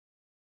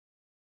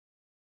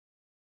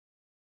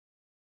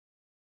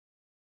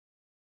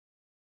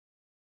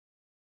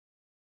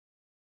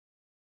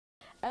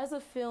As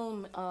a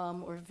film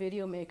or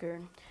video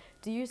maker,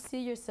 do you see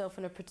yourself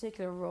in a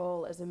particular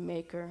role as a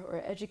maker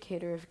or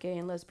educator of gay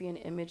and lesbian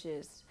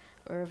images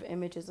or of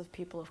images of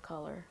people of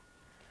color?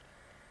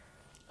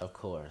 Of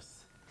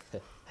course.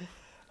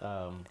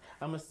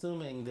 I'm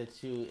assuming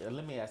that you.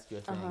 Let me ask you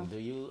a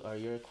thing. Are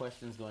your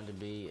questions going to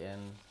be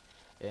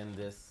in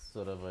this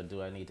sort of a,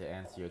 do I need to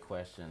answer your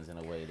questions in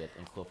a way that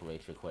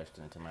incorporates your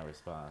question into my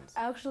response?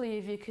 Actually,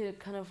 if you could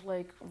kind of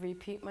like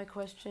repeat my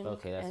question.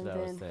 Okay, that's what I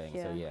was saying.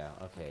 Yeah. So yeah,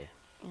 okay.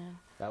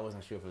 Yeah. I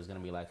wasn't sure if it was going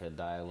to be like a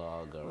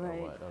dialogue or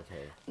what.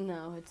 Okay.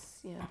 No, it's,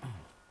 yeah.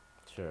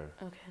 Sure.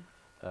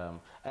 Okay.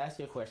 Ask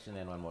your question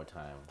then one more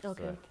time.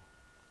 Okay.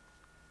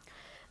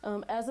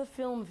 As a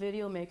film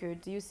video maker,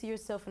 do you see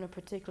yourself in a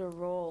particular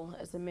role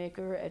as a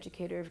maker or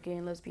educator of gay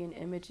and lesbian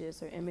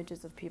images or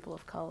images of people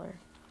of color?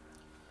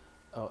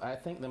 Oh, I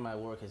think that my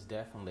work is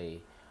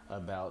definitely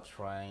about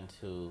trying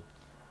to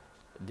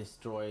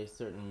destroy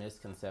certain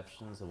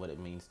misconceptions of what it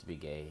means to be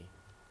gay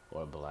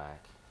or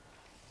black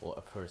or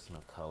a person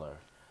of color,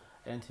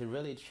 and to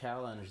really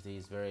challenge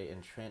these very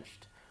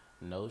entrenched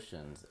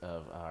notions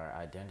of our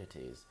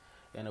identities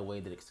in a way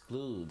that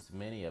excludes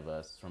many of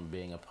us from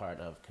being a part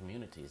of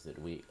communities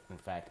that we in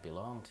fact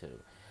belong to,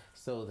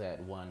 so that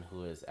one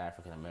who is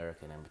African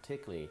American and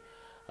particularly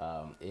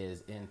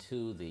is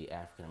into the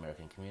African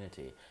American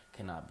community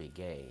cannot be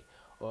gay,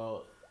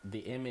 or the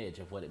image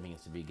of what it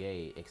means to be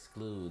gay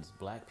excludes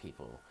black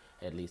people,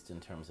 at least in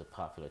terms of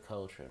popular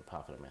culture and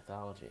popular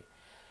mythology.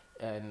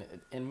 And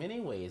in many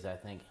ways, I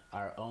think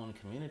our own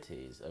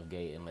communities of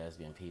gay and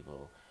lesbian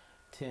people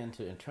tend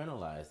to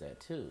internalize that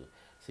too.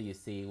 So you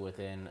see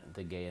within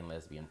the gay and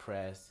lesbian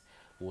press,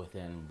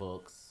 within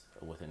books,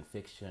 within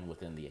fiction,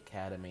 within the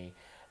academy,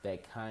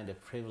 that kind of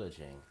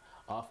privileging,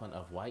 often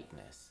of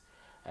whiteness,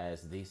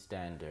 as the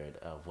standard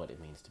of what it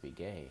means to be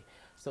gay.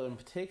 So in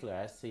particular,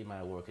 I see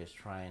my work as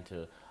trying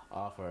to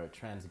offer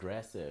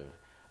transgressive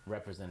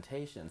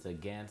representations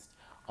against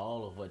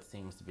all of what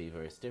seems to be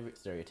very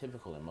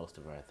stereotypical in most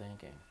of our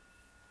thinking.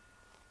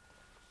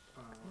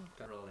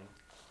 Rolling.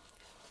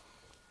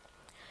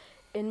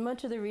 In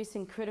much of the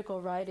recent critical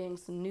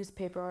writings and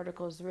newspaper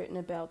articles written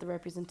about the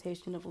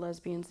representation of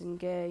lesbians and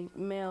gay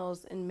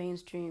males in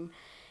mainstream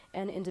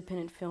and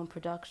independent film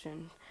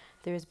production,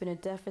 there has been a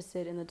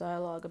deficit in the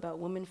dialogue about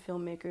women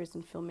filmmakers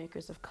and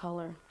filmmakers of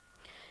color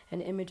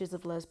and images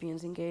of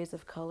lesbians and gays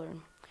of color.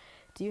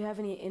 Do you have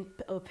any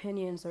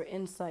opinions or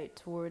insight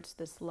towards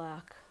this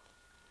lack?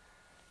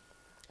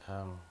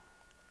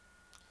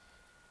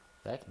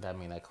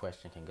 That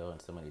question can go in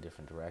so many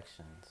different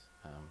directions.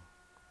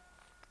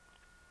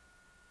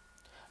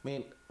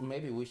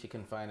 Maybe we should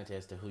confine it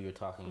as to who you're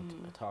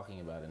talking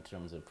about in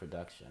terms of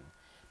production.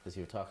 Because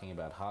you're talking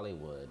about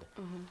Hollywood,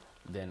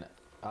 then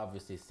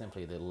obviously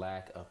simply the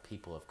lack of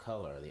people of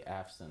color, the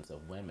absence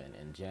of women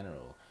in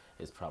general,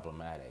 is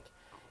problematic.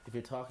 If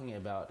you're talking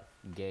about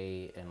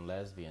gay and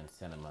lesbian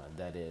cinema,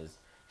 that is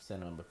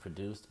cinema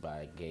produced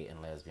by gay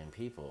and lesbian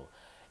people,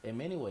 in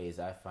many ways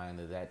I find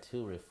that that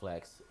too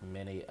reflects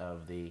many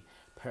of the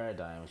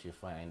paradigms you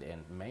find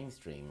in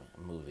mainstream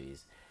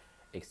movies,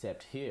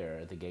 except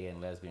here the gay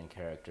and lesbian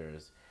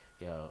characters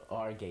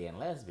are gay and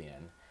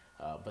lesbian,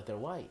 but they're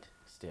white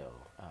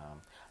still.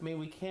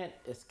 We can't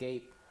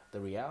escape the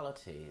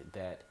reality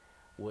that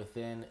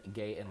within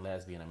gay and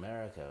lesbian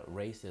America,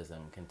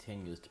 racism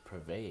continues to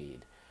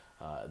pervade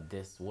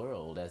this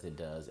world as it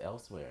does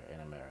elsewhere in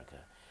America.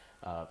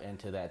 And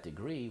to that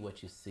degree,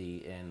 what you see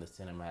in the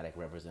cinematic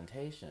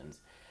representations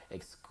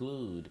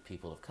exclude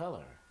people of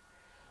color.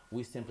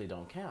 We simply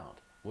don't count.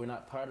 We're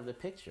not part of the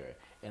picture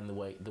in the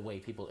way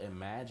people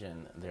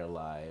imagine their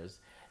lives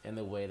and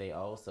the way they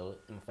also,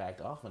 in fact,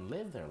 often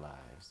live their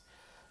lives.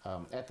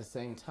 At the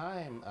same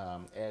time,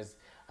 as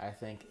I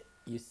think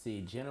you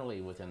see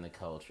generally within the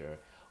culture,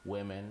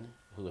 women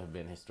who have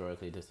been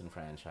historically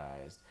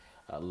disenfranchised,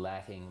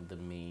 lacking the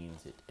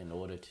means in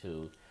order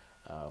to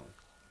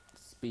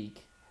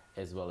speak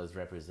as well as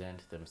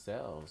represent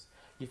themselves.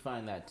 You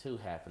find that too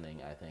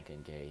happening, I think,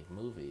 in gay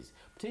movies,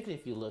 particularly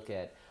if you look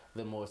at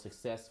the more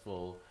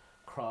successful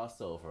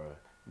crossover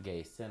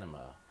gay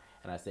cinema.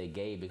 And I say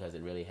gay because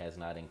it really has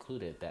not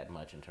included that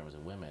much in terms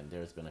of women.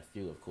 There's been a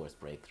few, of course,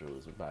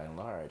 breakthroughs, but by and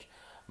large,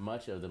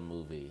 much of the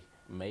movie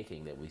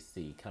making that we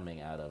see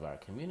coming out of our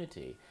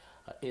community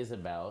is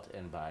about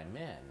and by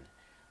men.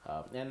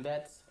 And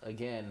that's,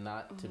 again,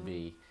 not to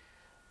be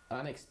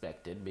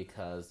unexpected,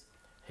 because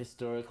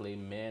historically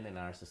men in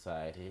our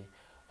society,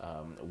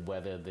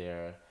 whether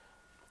they're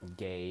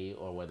gay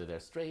or whether they're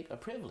straight, are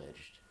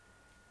privileged.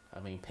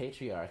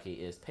 Patriarchy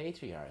is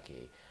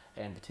patriarchy.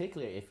 And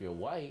particularly if you're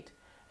white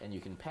and you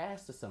can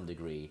pass to some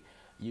degree,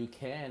 you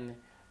can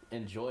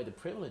enjoy the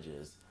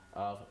privileges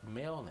of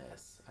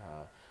maleness.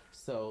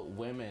 So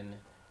women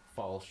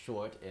fall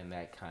short in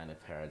that kind of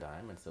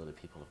paradigm, and so do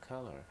people of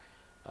color.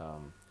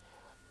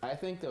 I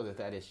think, though,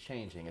 that is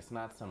changing. It's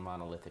not some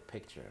monolithic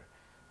picture.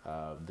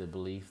 The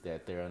belief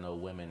that there are no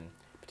women,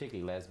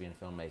 particularly lesbian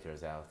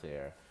filmmakers out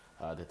there,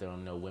 that there are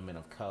no women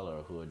of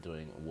color who are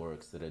doing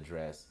works that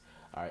address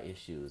our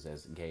issues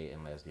as gay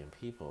and lesbian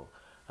people,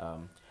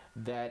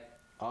 that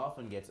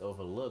often gets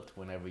overlooked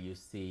whenever you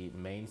see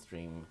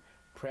mainstream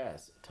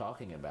press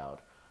talking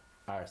about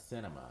our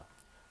cinema.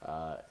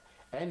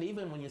 And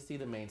even when you see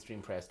the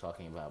mainstream press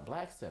talking about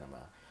black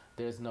cinema,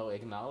 there's no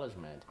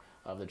acknowledgement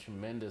of the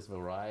tremendous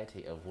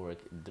variety of work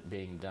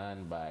being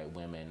done by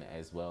women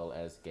as well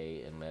as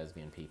gay and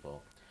lesbian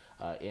people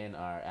in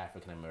our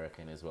African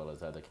American as well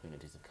as other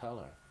communities of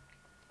color.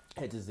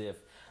 It's as if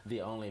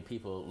the only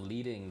people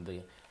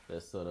leading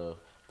the sort of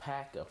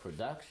pack of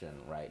production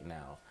right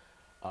now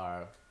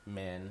are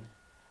men,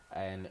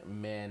 and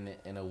men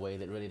in a way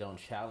that really don't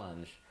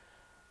challenge,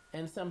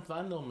 in some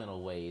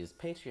fundamental ways,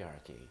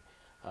 patriarchy.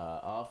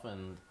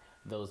 Often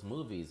those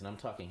movies, and I'm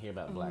talking here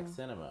about black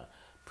cinema,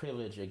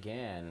 privilege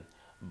again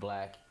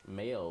black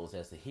males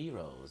as the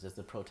heroes, as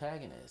the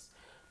protagonists,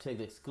 to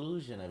the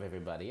exclusion of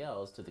everybody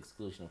else, to the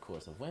exclusion, of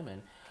course, of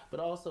women, but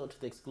also to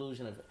the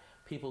exclusion of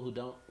people who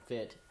don't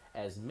fit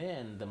as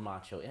men the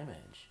macho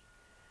image.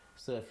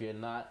 So if you're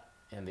not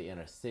in the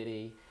inner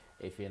city,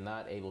 if you're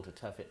not able to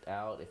tough it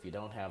out, if you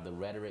don't have the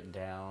rhetoric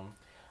down,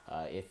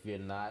 if you're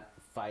not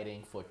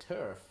fighting for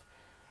turf,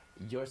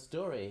 your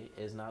story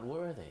is not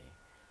worthy.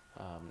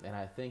 And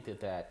I think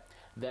that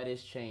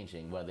is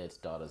changing, whether it's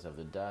Daughters of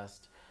the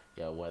Dust,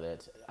 whether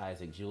it's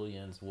Isaac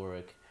Julian's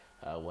work,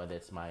 whether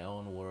it's my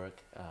own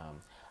work.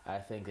 I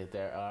think that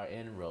there are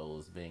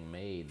inroads being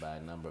made by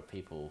a number of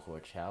people who are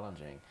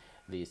challenging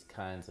these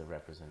kinds of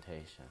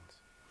representations.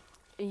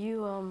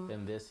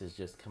 And this has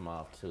just come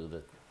off to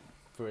the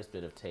first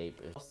bit of tape.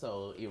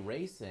 Also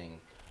erasing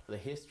the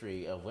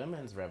history of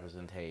women's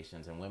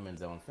representations and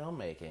women's own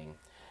filmmaking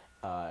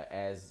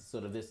as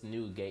sort of this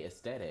new gay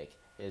aesthetic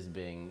is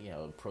being,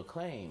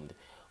 proclaimed.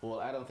 Well,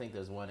 I don't think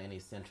there's any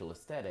central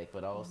aesthetic,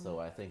 but also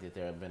I think that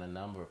there have been a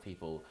number of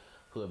people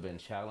who have been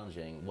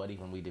challenging what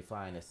even we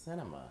define as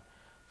cinema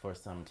for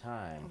some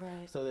time.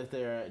 Right. So that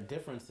there are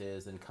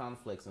differences and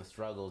conflicts and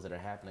struggles that are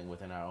happening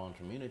within our own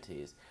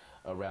communities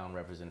around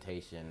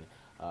representation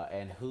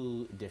and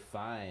who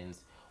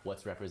defines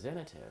what's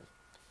representative,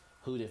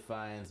 who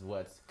defines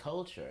what's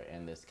culture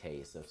in this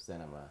case of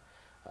cinema.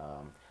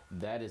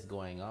 That is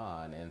going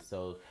on, and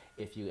so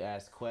if you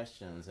ask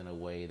questions in a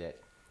way that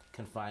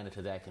confine it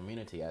to that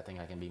community, I think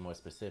I can be more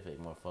specific,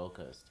 more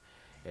focused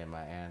in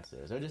my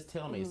answers. Or just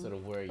tell me sort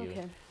of where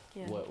you,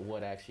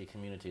 what actually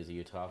communities are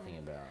you talking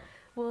about?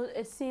 Well,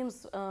 it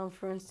seems,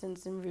 for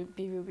instance, in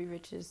B. Ruby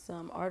Rich's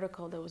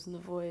article that was in The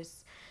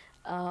Voice,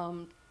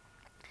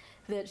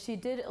 that she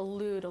did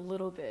allude a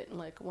little bit,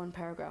 like one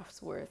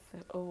paragraph's worth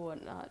or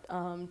whatnot,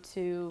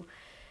 to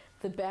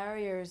the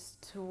barriers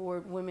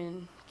toward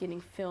women getting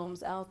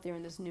films out there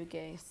in this new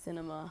gay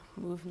cinema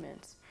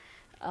movement.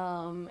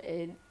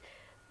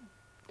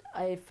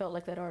 I felt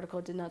like that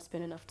article did not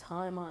spend enough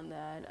time on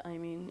that. I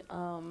mean,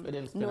 nor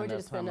did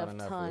it spend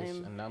enough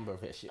time on a number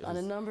of issues. On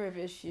a number of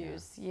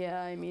issues,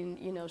 yeah. I mean,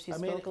 she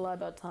spoke a lot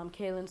about Tom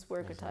Kalin's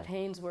work or Todd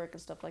Haynes' work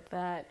and stuff like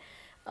that.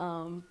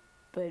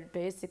 But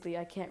basically,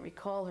 I can't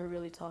recall her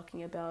really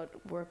talking about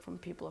work from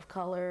people of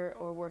color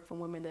or work from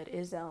women that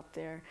is out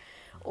there,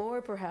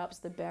 or perhaps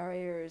the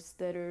barriers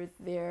that are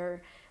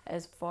there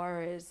as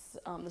far as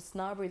the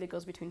snobbery that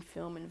goes between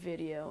film and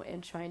video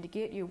and trying to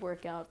get your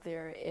work out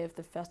there if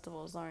the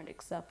festivals aren't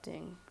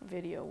accepting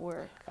video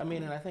work. I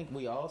mean, and I think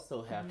we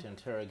also have to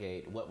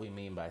interrogate what we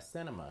mean by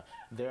cinema.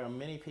 There are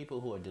many people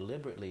who are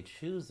deliberately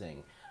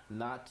choosing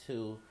not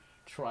to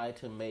try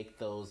to make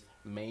those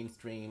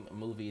mainstream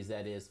movies,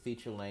 that is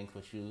feature length,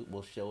 which you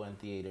will show in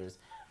theaters.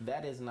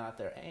 That is not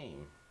their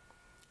aim.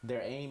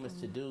 Their aim is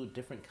to do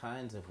different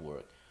kinds of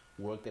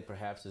work that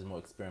perhaps is more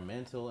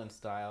experimental in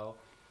style,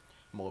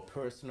 more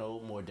personal,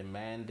 more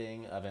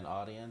demanding of an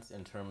audience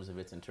in terms of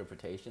its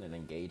interpretation and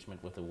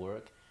engagement with the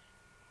work.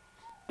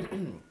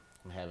 I'm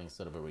having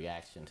sort of a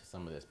reaction to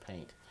some of this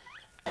paint.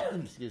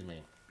 Excuse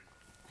me.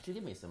 Could you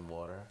give me some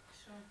water?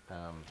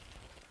 Sure.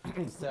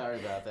 Sorry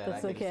about that.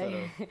 That's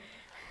okay.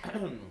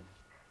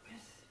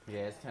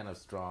 Yeah, it's kind of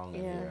strong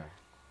in here.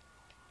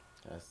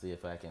 Let's see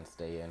if I can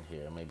stay in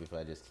here. Maybe if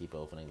I just keep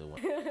opening the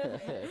window.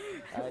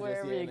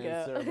 Wherever you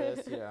go.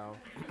 Service,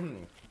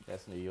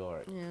 that's New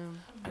York.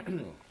 Yeah.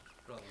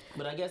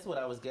 But I guess what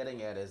I was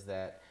getting at is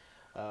that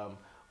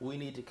we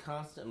need to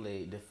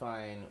constantly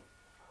define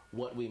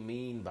what we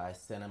mean by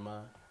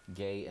cinema,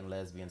 gay and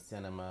lesbian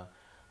cinema,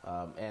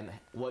 and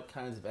what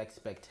kinds of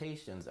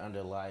expectations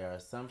underlie our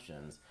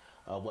assumptions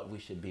of what we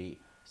should be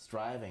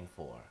striving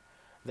for.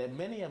 That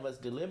many of us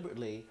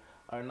deliberately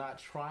are not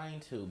trying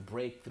to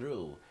break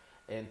through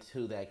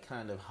into that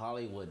kind of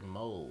Hollywood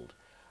mold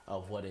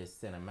of what is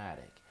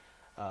cinematic.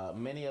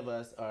 Many of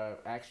us are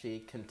actually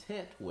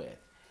content with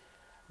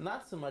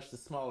not so much the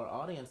smaller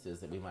audiences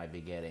that we might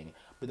be getting,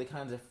 but the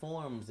kinds of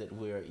forms that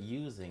we're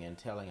using in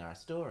telling our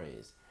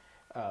stories.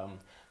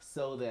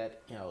 So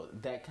that,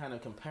 that kind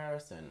of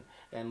comparison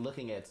and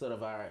looking at sort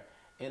of our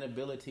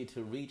inability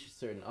to reach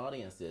certain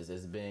audiences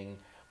as being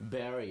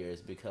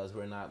barriers because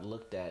we're not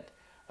looked at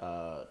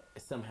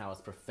somehow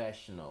as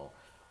professional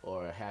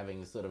or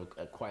having sort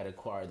of quite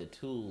acquired the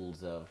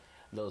tools of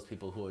those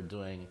people who are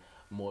doing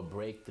more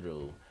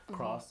breakthrough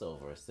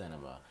crossover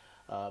cinema.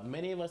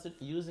 Many of us are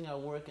using our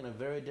work in a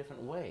very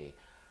different way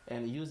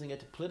and using it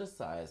to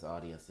politicize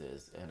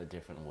audiences in a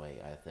different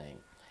way, I think,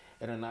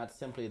 and are not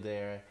simply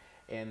there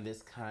in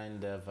this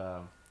kind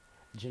of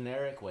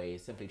generic way,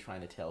 simply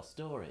trying to tell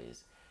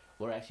stories.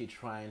 We're actually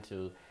trying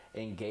to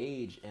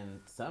engage in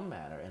some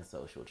manner in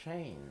social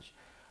change.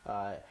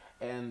 Uh,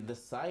 and the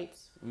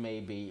sites may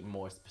be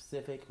more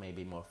specific, may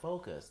be more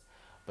focused,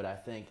 but I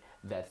think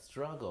that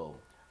struggle,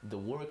 the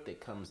work that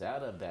comes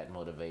out of that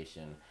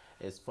motivation,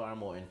 is far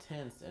more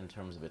intense in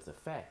terms of its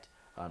effect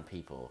on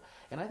people.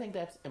 And I think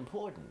that's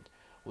important.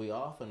 We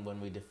often, when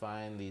we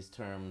define these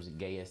terms,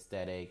 gay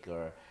aesthetic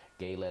or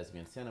gay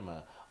lesbian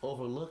cinema,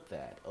 overlook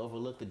that,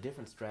 overlook the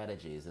different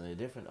strategies and the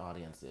different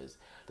audiences,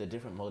 the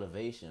different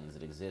motivations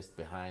that exist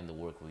behind the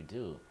work we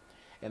do.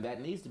 And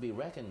that needs to be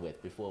reckoned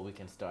with before we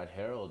can start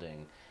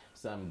heralding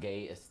some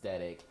gay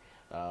aesthetic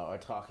or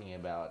talking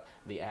about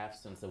the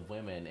absence of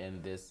women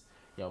in this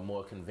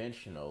more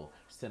conventional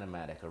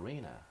cinematic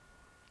arena,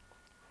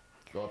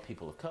 or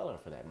people of color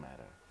for that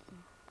matter.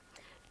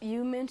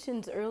 You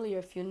mentioned earlier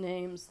a few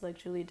names like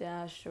Julie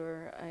Dash,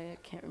 or I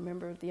can't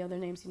remember the other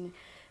names you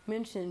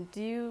mentioned.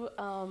 Do you,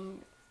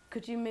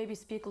 could you maybe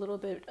speak a little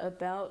bit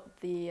about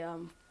the,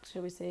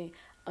 shall we say,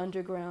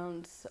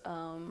 underground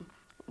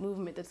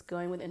movement that's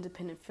going with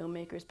independent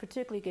filmmakers,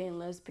 particularly gay and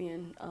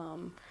lesbian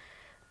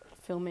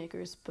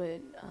filmmakers,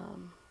 but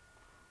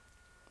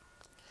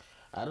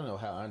I don't know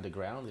how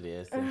underground it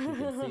is, since you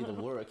can see the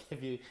work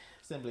if you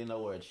simply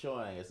know where it's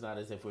showing. It's not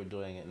as if we're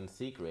doing it in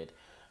secret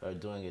or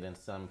doing it in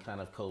some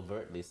kind of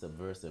covertly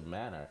subversive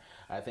manner.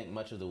 I think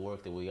much of the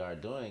work that we are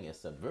doing is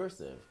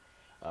subversive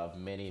of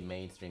many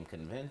mainstream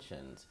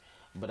conventions,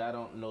 but I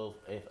don't know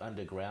if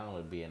underground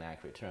would be an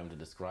accurate term to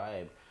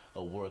describe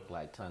a work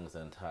like Tongues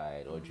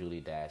Untied, or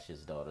Julie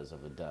Dash's Daughters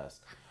of the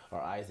Dust,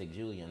 or Isaac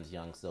Julian's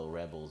Young Soul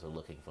Rebels, or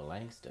Looking for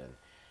Langston.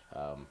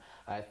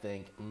 I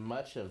think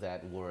much of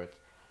that work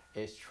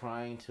is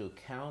trying to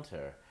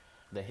counter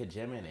the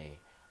hegemony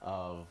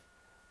of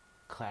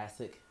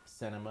classic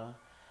cinema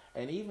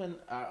and even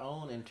our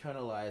own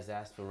internalized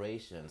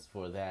aspirations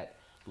for that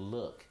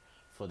look,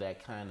 for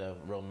that kind of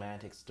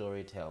romantic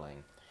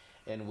storytelling,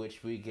 in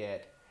which we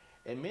get,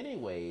 in many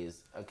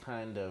ways, a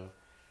kind of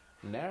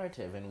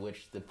narrative in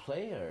which the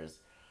players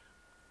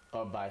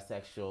are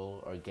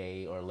bisexual or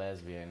gay or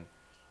lesbian,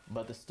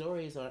 but the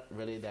stories aren't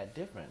really that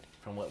different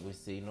from what we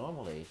see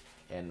normally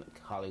in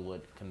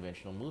Hollywood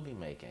conventional movie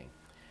making.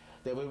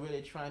 That we're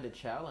really trying to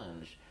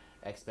challenge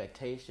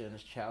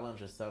expectations,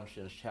 challenge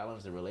assumptions,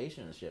 challenge the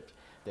relationships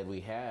that we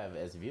have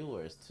as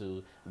viewers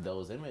to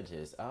those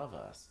images of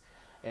us,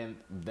 and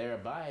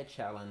thereby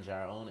challenge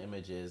our own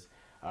images,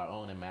 our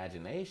own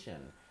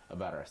imagination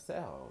about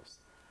ourselves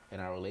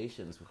and our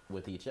relations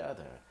with each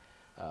other.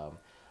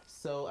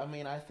 So, I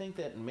mean, I think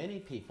that many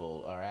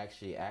people are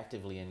actually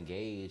actively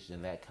engaged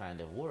in that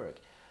kind of work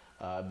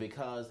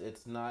because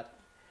it's not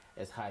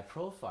as high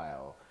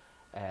profile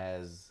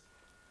as,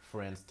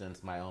 for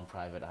instance, My Own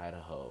Private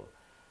Idaho,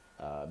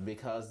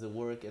 because the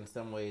work in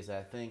some ways,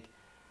 I think,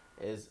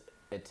 is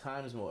at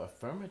times more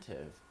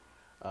affirmative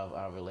of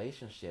our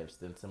relationships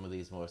than some of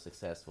these more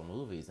successful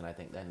movies, and I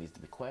think that needs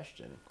to be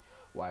questioned.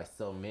 Why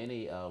so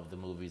many of the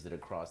movies that are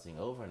crossing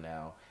over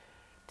now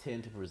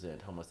tend to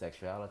present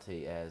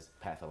homosexuality as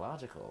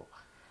pathological.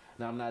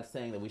 Now, I'm not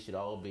saying that we should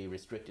all be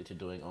restricted to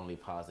doing only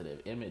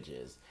positive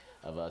images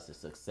of us as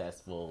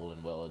successful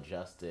and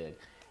well-adjusted,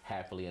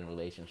 happily in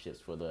relationships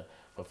for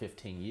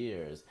 15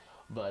 years,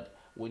 but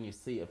when you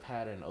see a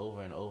pattern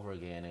over and over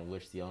again in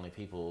which the only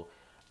people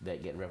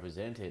that get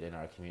represented in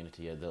our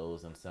community are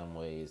those in some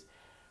ways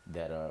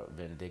that are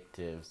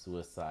vindictive,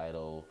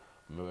 suicidal,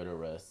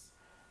 murderous,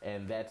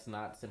 and that's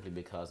not simply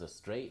because of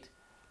straight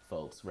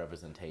folks'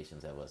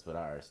 representations of us, but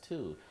ours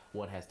too.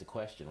 One has to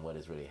question what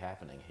is really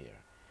happening here.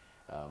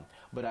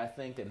 But I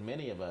think that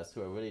many of us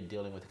who are really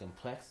dealing with the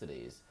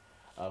complexities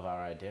of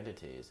our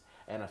identities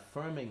and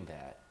affirming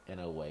that in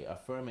a way,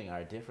 affirming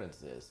our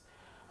differences,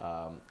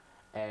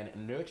 and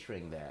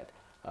nurturing that,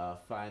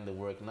 find the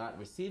work not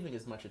receiving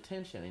as much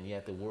attention, and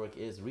yet the work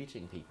is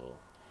reaching people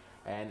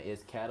and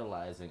is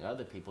catalyzing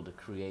other people to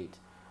create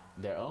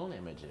their own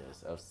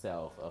images of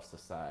self, of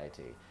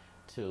society,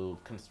 to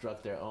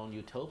construct their own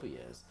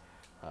utopias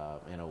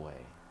in a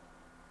way.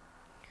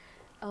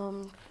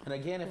 And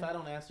again, if I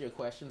don't answer your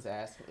questions,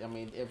 ask. I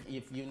mean,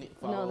 if you need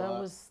follow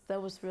no,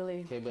 that was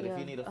really okay. But yeah, if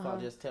you need a follow,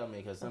 just tell me,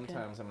 because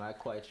sometimes I'm not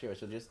quite sure.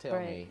 So just tell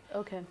me.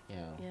 Okay.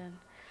 Yeah.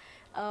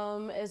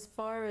 As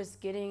far as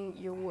getting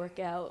your work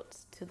out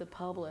to the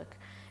public,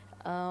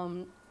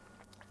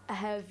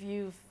 have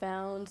you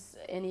found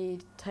any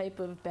type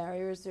of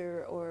barriers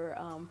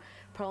or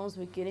problems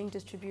with getting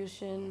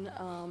distribution?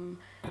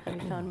 Have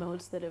you found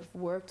modes that have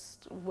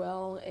worked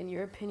well, in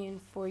your opinion,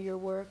 for your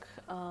work,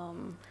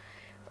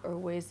 or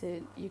ways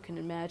that you can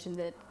imagine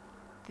that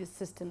the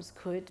systems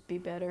could be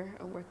better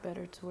or work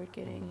better toward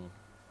getting?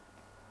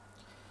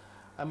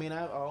 I mean,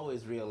 I've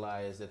always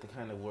realized that the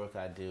kind of work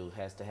I do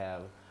has to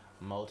have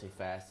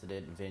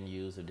multifaceted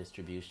venues of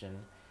distribution.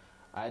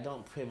 I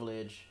don't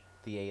privilege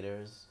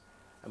theaters.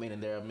 I mean,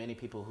 and there are many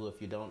people who,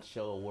 if you don't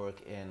show a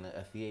work in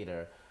a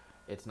theater,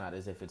 it's not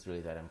as if it's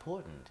really that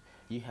important.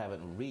 You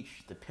haven't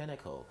reached the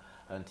pinnacle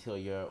until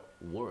your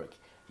work,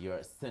 your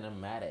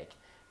cinematic,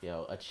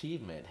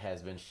 achievement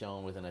has been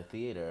shown within a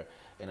theater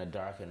in a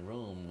darkened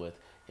room with,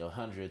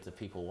 hundreds of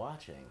people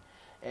watching.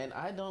 And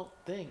I don't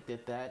think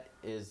that that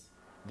is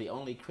the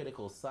only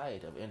critical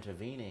site of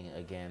intervening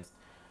against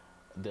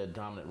the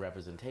dominant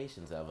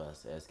representations of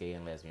us as gay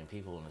and lesbian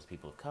people and as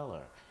people of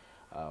color.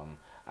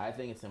 I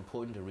think it's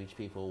important to reach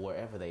people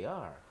wherever they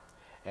are.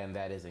 And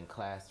that is in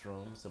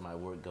classrooms, so my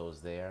work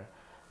goes there.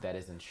 That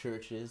is in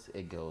churches,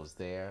 it goes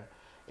there.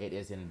 It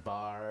is in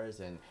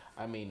bars and,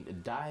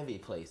 divey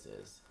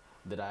places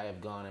that I have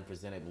gone and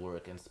presented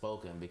work and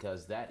spoken,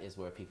 because that is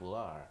where people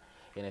are.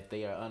 And if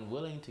they are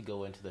unwilling to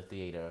go into the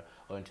theater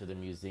or into the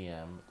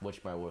museum,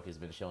 which my work has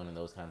been shown in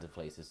those kinds of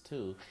places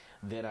too,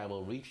 then I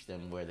will reach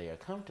them where they are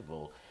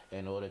comfortable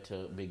in order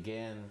to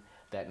begin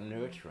that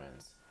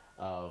nurturance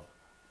of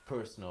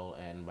personal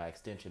and, by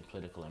extension,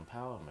 political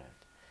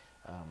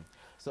empowerment.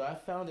 So I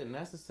found it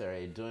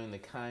necessary doing the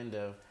kind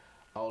of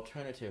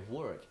alternative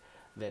work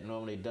that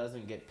normally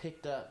doesn't get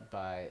picked up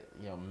by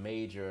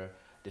major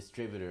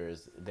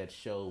distributors that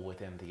show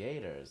within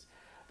theaters,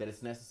 that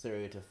it's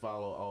necessary to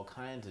follow all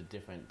kinds of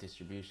different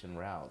distribution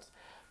routes,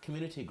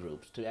 community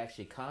groups, to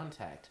actually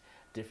contact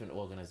different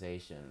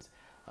organizations,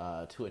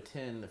 to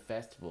attend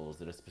festivals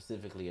that are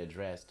specifically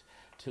addressed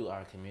to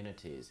our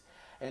communities,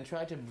 and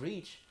try to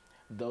reach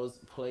those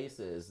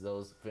places,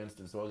 those, for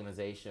instance,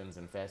 organizations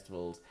and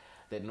festivals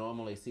that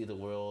normally see the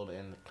world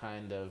in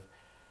kind of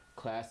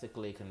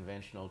classically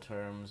conventional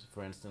terms.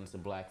 For instance, the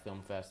Black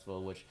Film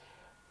Festival, which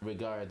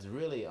regards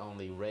really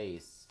only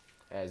race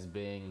as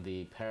being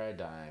the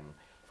paradigm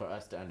for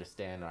us to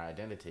understand our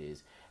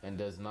identities, and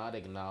does not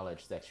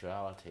acknowledge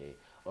sexuality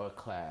or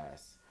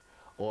class,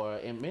 or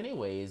in many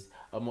ways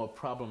a more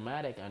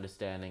problematic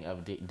understanding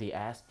of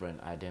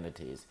diasporan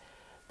identities.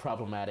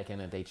 Problematic in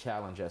that they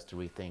challenge us to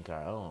rethink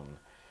our own.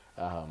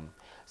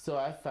 So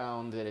I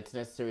found that it's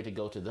necessary to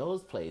go to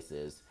those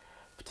places,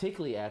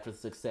 particularly after the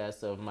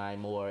success of my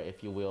more,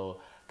 if you will,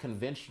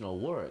 conventional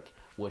work,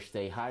 which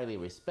they highly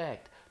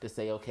respect, to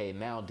say, okay,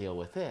 now deal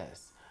with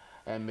this.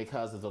 And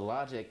because of the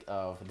logic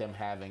of them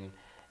having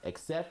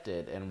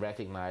accepted and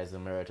recognized the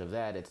merit of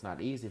that, it's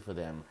not easy for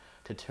them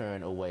to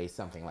turn away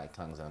something like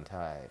Tongues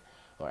Untied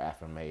or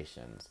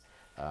Affirmations.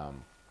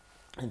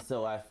 And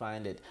so I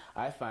find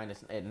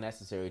it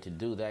necessary to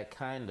do that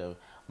kind of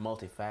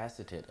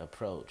multifaceted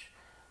approach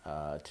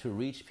to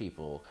reach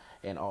people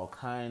in all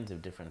kinds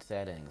of different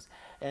settings,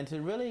 and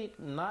to really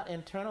not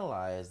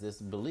internalize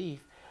this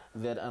belief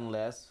that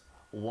unless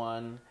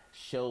one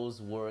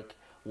shows work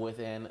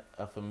within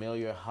a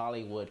familiar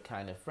Hollywood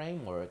kind of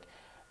framework,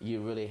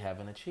 you really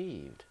haven't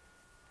achieved.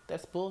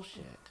 That's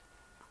bullshit.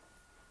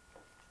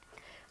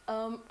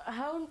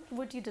 How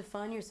would you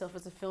define yourself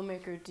as a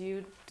filmmaker? Do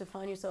you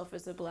define yourself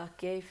as a Black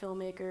gay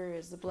filmmaker,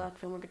 as a Black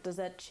filmmaker? Does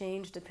that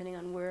change depending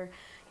on where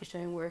you're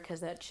showing work?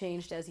 Has that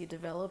changed as you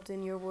developed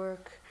in your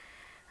work?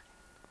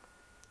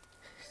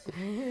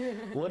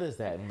 What does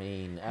that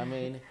mean?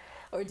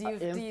 Or do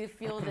you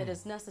feel that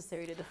it's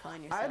necessary to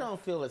define yourself? I don't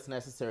feel it's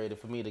necessary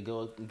for me to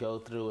go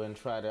through and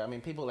try to.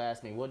 People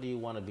ask me, what do you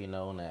want to be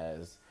known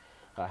as?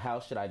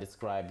 How should I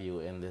describe you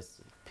in this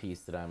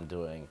piece that I'm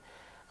doing?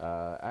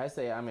 I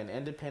say I'm an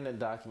independent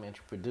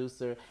documentary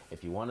producer.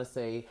 If you want to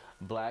say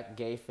Black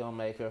gay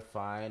filmmaker,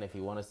 fine. If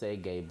you want to say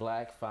gay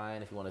Black,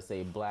 fine. If you want to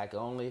say Black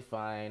only,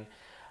 fine.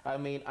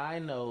 I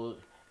know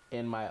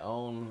in my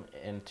own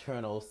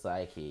internal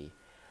psyche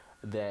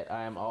that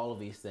I am all of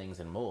these things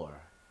and more.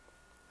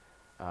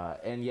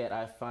 And yet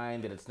I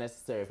find that it's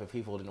necessary for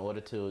people, in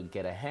order to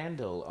get a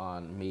handle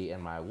on me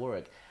and my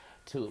work,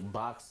 to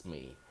box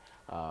me.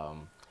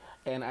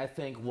 And I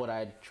think what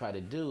I try to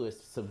do is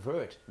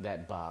subvert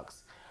that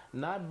box,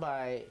 not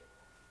by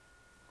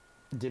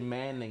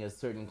demanding a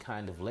certain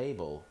kind of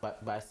label,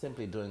 but by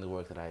simply doing the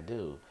work that I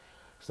do,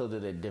 so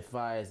that it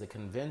defies the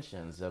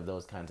conventions of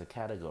those kinds of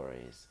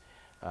categories.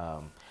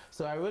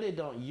 So I really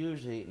don't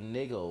usually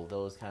niggle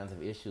those kinds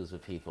of issues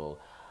with people.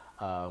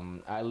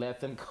 I let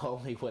them call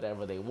me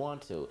whatever they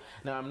want to.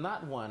 Now, I'm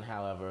not one,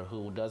 however,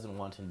 who doesn't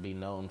want to be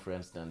known, for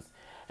instance,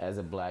 as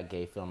a Black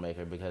gay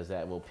filmmaker, because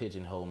that will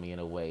pigeonhole me in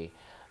a way,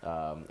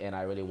 and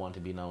I really want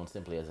to be known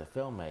simply as a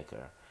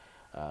filmmaker.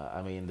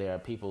 There are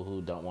people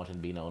who don't want to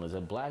be known as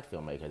a Black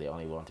filmmaker. They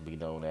only want to be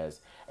known as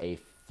a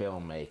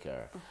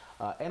filmmaker.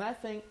 And I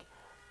think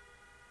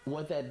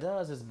what that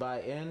does is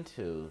buy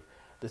into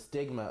the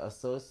stigma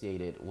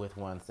associated with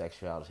one's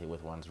sexuality,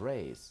 with one's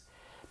race.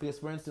 Because,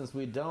 for instance,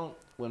 we don't,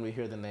 when we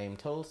hear the name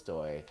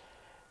Tolstoy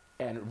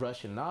and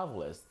Russian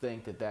novelists,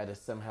 think that that is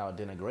somehow a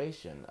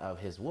denigration of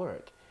his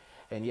work.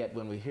 And yet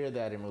when we hear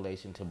that in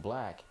relation to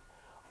Black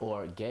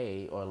or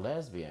gay or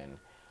lesbian,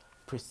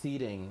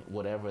 preceding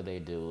whatever they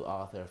do,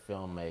 author,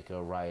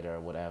 filmmaker, writer,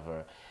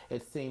 whatever,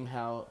 it seems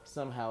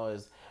somehow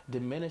is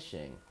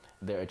diminishing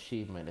their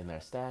achievement and their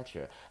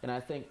stature. And I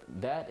think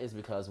that is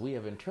because we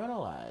have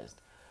internalized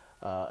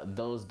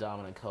those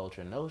dominant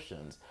culture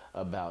notions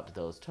about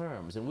those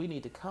terms. And we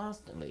need to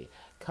constantly,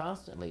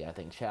 I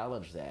think,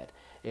 challenge that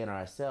in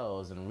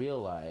ourselves and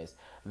realize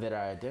that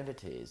our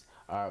identities,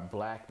 our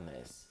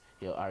blackness,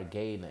 our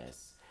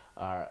gayness,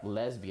 our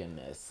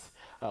lesbianness,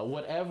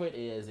 whatever it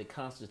is that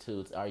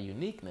constitutes our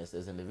uniqueness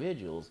as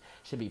individuals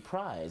should be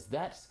prized.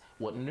 That's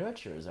what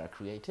nurtures our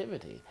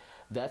creativity.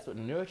 That's what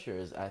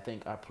nurtures, I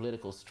think, our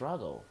political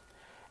struggle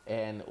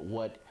and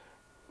what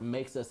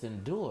makes us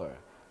endure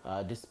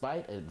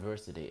despite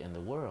adversity in the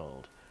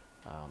world.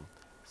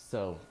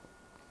 So.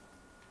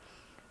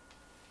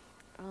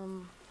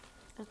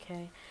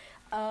 Okay.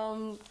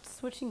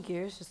 Switching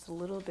gears just a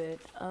little bit.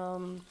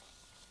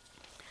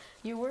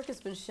 Your work has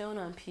been shown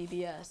on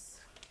PBS.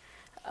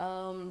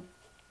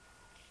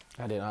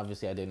 I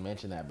didn't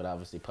mention that, but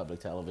obviously public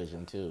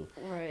television too,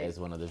 right, as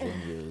one of the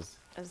venues.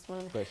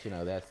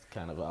 But that's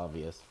kind of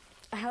obvious.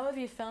 How have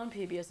you found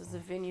PBS as a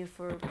venue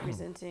for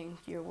presenting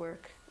your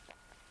work?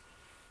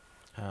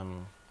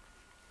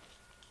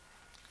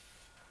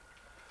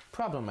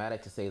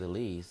 Problematic to say the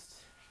least.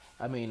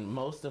 I mean,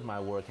 most of my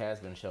work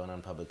has been shown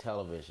on public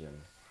television.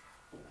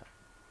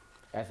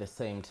 At the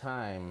same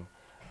time,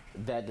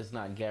 that does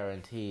not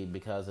guarantee,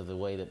 because of the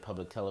way that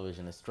public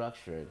television is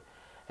structured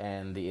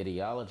and the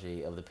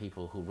ideology of the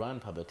people who run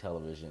public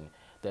television,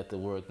 that the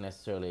work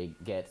necessarily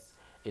gets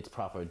its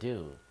proper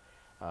due.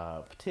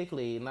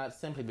 Particularly not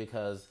simply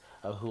because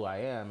of who I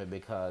am, but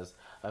because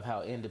of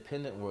how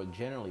independent work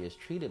generally is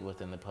treated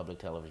within the public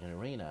television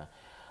arena.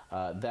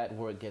 That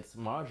work gets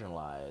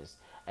marginalized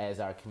as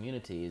our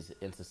communities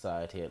in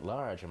society at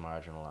large are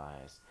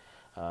marginalized.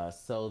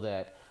 So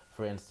that,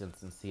 for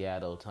instance, in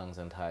Seattle, Tongues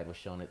Untied was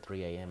shown at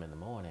 3 a.m. in the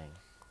morning.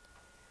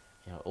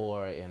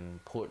 Or in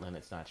Portland,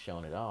 it's not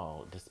shown at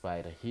all,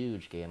 despite a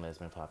huge gay and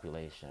lesbian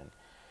population.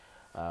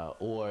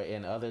 Or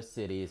in other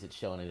cities, it's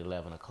shown at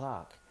 11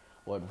 o'clock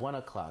or at 1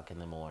 o'clock in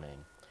the morning.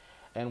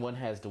 And one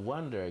has to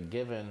wonder,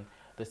 given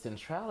the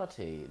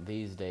centrality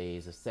these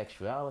days of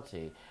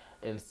sexuality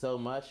in so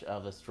much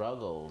of the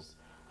struggles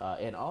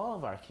in all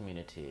of our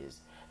communities,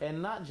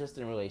 and not just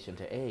in relation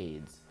to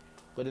AIDS,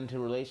 but into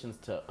relations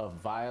of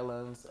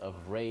violence, of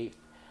rape,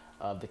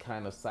 of the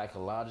kind of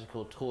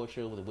psychological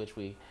torture with which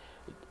we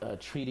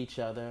treat each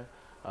other,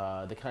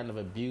 the kind of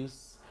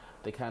abuse,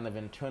 the kind of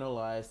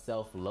internalized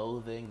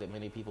self-loathing that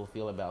many people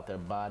feel about their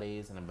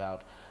bodies and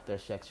about their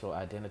sexual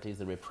identities,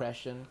 the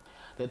repression,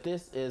 that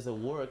this is a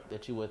work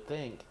that you would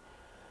think,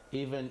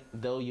 even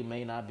though you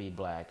may not be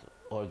black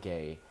or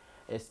gay,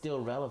 is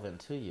still relevant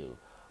to you.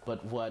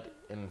 But what,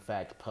 in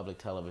fact, public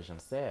television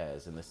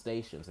says, and the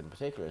stations in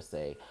particular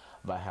say,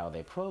 by how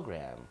they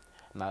program,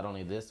 not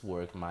only this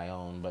work, my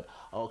own, but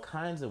all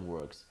kinds of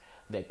works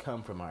that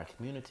come from our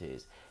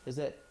communities, is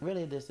that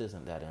really this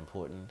isn't that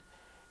important.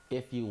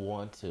 If you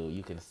want to,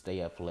 you can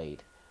stay up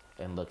late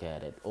and look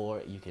at it,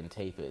 or you can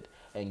tape it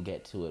and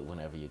get to it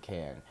whenever you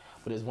can.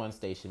 But as one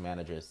station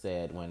manager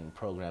said when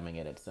programming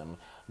it at some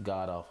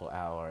god-awful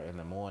hour in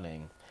the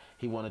morning,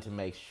 he wanted to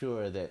make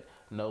sure that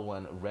no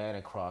one ran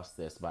across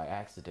this by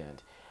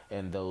accident,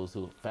 and those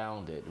who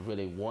found it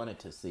really wanted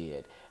to see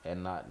it,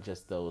 and not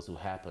just those who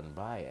happened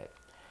by it.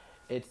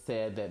 It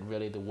said that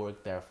really the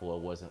work, therefore,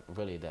 wasn't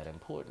really that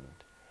important.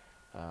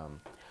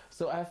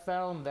 So I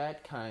found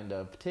that kind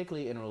of,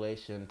 particularly in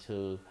relation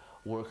to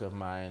work of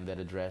mine that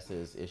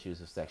addresses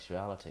issues of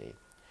sexuality.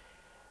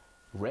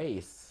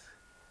 Race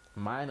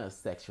minus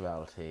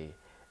sexuality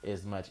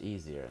is much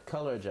easier.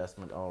 Color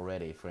adjustment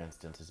already, for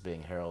instance, is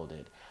being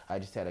heralded. I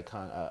just had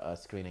a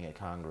screening at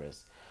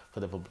Congress for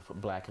the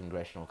Black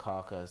Congressional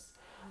Caucus,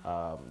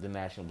 the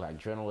National Black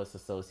Journalists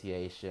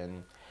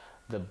Association,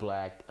 the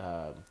Black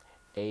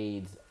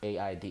AIDS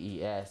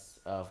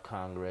of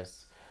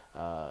Congress,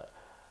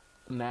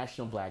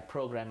 National Black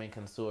Programming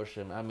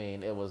Consortium. I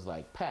mean, it was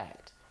like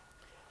packed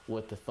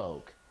with the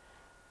folk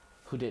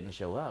who didn't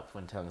show up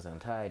when Tongues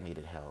Untied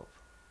needed help.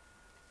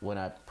 When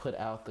I put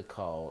out the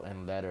call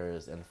and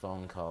letters and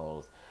phone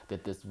calls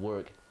that this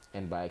work,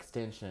 and by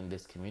extension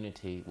this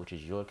community, which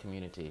is your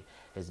community,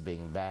 is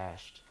being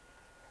bashed,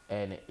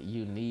 and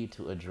you need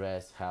to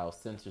address how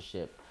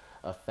censorship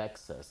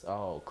affects us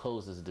all,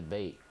 closes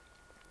debate,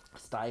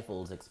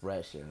 stifles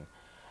expression,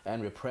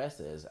 and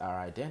represses our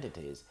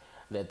identities,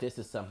 that this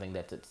is something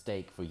that's at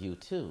stake for you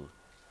too.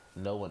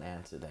 No one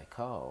answered that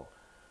call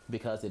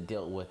because it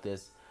dealt with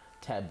this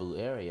taboo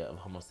area of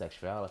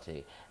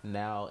homosexuality.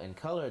 Now in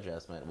Color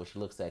Adjustment, which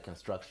looks at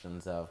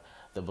constructions of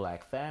the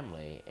black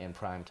family in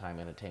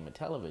primetime entertainment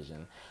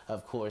television,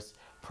 of course,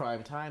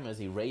 primetime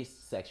has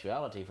erased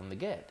sexuality from the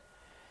get.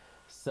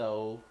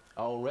 So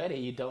already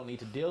you don't need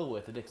to deal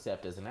with it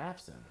except as an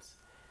absence.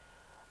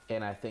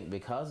 And I think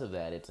because of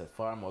that, it's a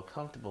far more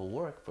comfortable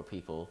work for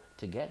people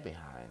to get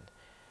behind.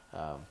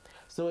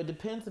 So it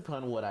depends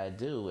upon what I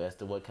do as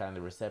to what kind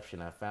of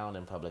reception I found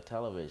in public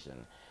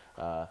television.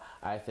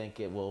 I think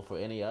it will for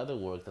any other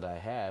work that I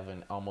have,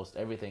 and almost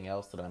everything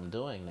else that I'm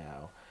doing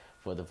now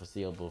for the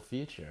foreseeable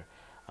future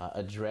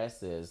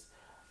addresses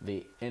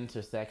the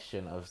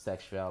intersection of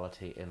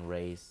sexuality and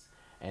race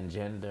and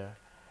gender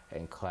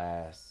and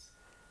class,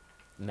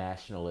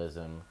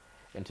 nationalism,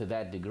 And to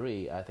that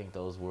degree, I think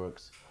those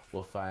works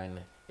will find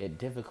it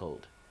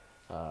difficulty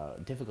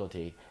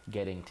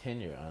getting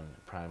tenure on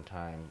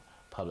primetime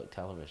public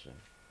television.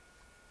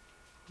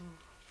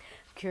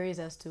 Curious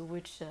as to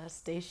which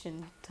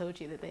station told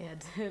you that they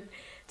had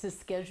to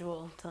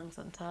schedule Tongues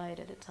Untied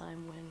at a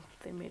time when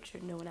they made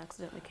sure no one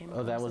accidentally came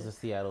across it. Oh, that was the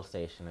Seattle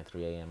station at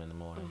 3 a.m. in the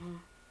morning.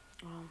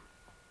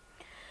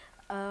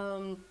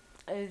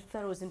 I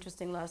thought it was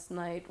interesting last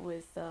night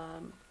with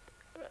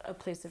A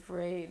Place of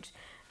Rage.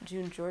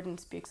 June Jordan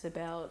speaks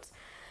about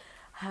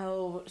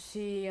how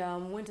she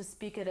went to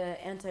speak at an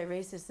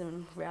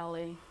anti-racism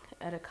rally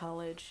at a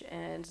college,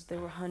 and there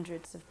were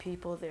hundreds of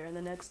people there, and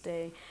the next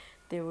day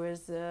there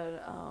was a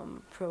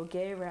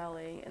pro-gay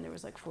rally, and there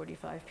was like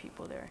 45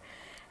 people there.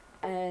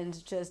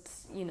 And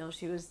just, you know,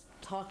 she was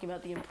talking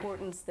about the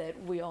importance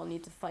that we all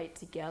need to fight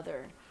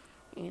together,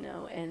 you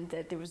know, and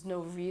that there was no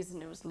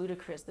reason, it was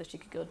ludicrous that she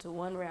could go to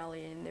one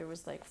rally and there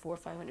was like 400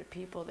 or 500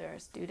 people there,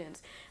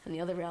 students, and the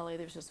other rally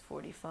there was just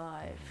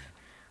 45,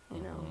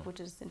 you know, which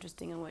is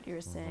interesting in what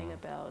you're saying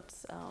about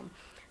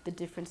the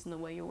difference in the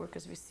way your work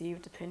is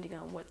received depending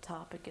on what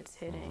topic it's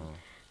hitting,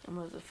 and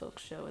whether the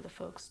folks show or the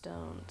folks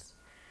don't.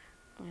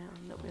 Yeah,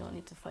 that we all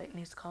need to fight in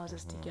these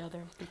causes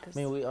together. Because I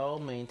mean, we all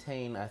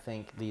maintain, I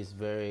think, these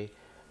very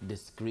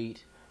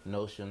discrete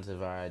notions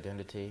of our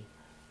identity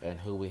and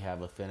who we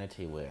have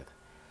affinity with,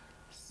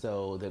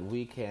 so that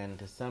we can,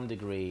 to some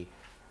degree,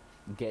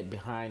 get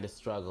behind a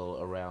struggle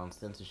around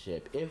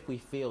censorship if we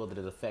feel that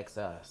it affects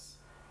us.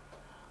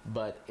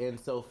 But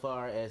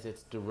insofar as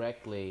it's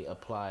directly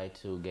applied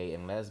to gay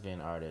and lesbian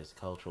artists,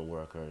 cultural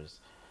workers,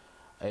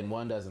 and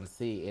one doesn't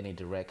see any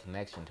direct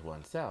connection to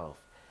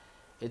oneself,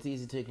 it's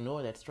easy to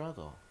ignore that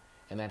struggle.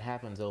 And that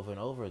happens over and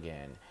over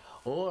again.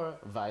 Or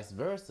vice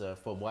versa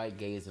for white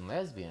gays and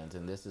lesbians,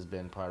 and this has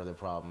been part of the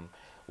problem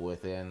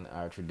within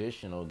our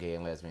traditional gay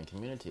and lesbian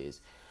communities.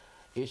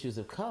 Issues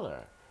of color,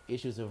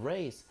 issues of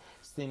race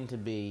seem to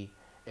be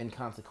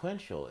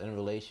inconsequential in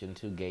relation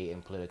to gay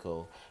and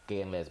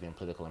lesbian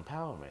political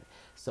empowerment.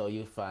 So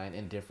you find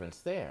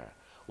indifference there,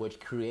 which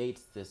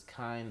creates this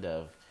kind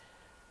of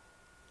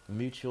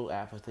mutual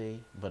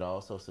apathy, but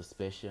also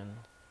suspicion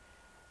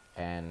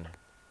and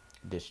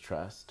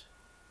distrust.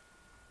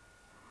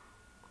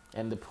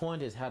 And the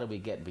point is, how do we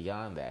get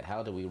beyond that?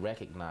 How do we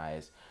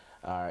recognize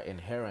our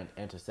inherent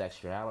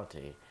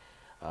intersectionality,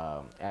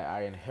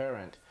 our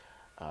inherent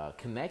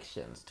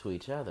connections to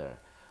each other,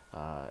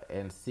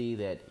 and see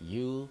that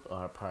you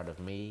are a part of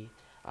me,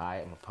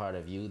 I am a part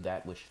of you,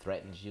 that which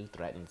threatens you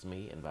threatens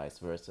me, and vice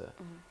versa.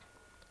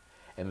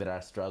 And that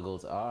our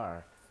struggles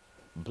are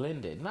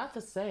blended, not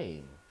the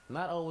same,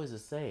 not always the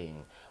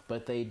same,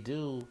 but they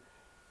do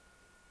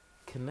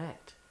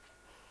connect.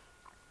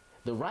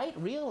 The right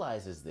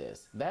realizes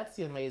this. That's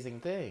the amazing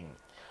thing.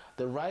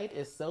 The right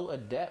is so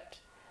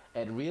adept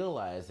at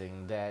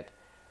realizing that,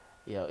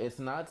 you know, it's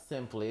not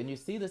simply, and you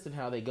see this in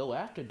how they go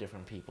after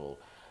different people.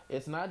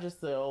 It's not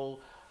just the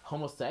old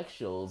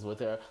homosexuals with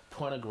their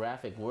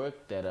pornographic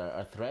work that are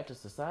a threat to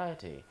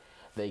society.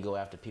 They go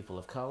after people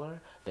of color.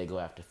 They go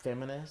after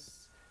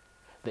feminists.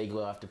 They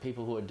go after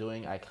people who are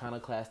doing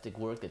iconoclastic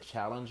work that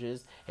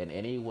challenges in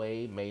any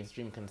way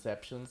mainstream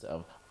conceptions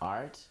of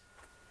art.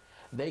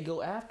 They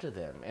go after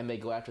them, and they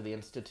go after the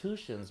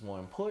institutions, more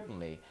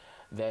importantly,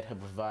 that have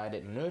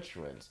provided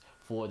nurturance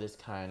for this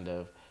kind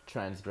of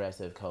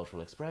transgressive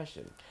cultural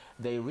expression.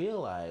 They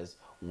realize,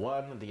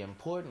 one, the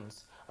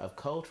importance of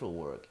cultural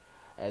work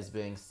as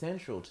being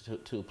central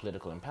to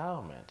political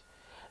empowerment.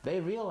 They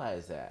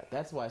realize that.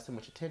 That's why so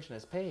much attention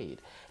is paid.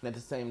 And at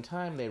the same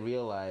time, they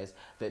realize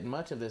that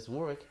much of this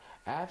work,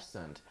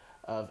 absent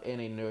of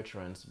any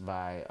nurturance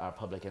by our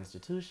public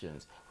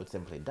institutions, would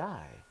simply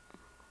die.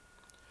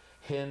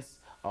 Hence,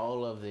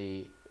 all of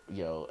the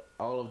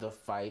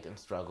fight and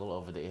struggle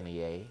over the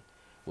NEA,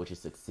 which has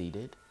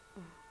succeeded,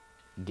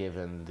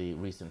 given the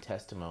recent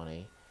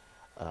testimony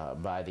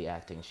by the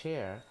acting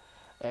chair,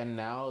 and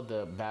now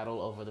the battle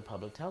over the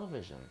public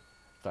television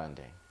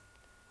funding.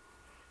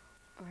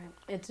 Right.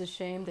 It's a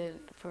shame that,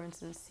 for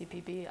instance,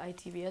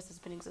 ITVS has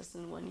been in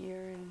existence 1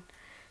 year, and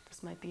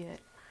this might be it.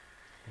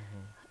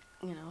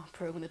 You know, a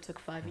program that took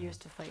 5 years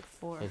to fight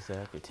for.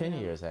 Exactly. 10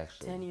 years,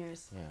 actually. 10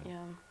 years.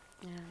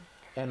 Yeah.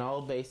 And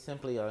all based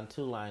simply on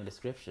 2-line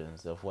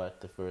descriptions of what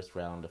the first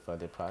round of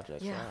funded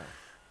projects are.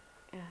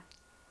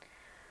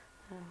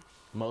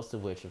 Most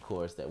of which, of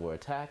course, that were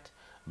attacked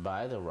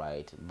by the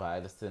right, by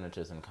the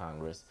senators in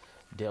Congress,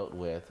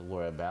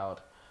 were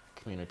about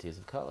communities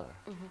of color,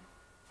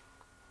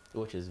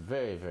 which is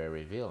very, very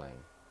revealing.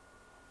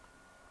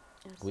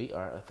 Yes. We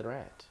are a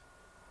threat.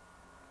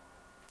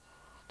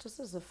 Just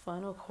as a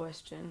final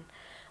question,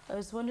 I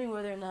was wondering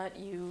whether or not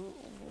you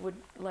would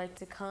like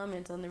to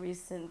comment on the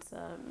recent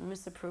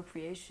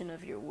misappropriation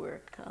of your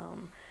work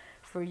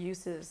for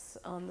uses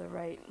on the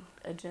right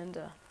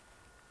agenda.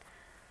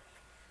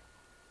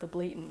 The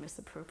blatant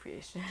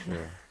misappropriation.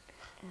 Sure.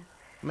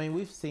 I mean,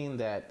 we've seen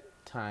that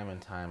time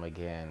and time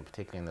again,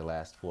 particularly in the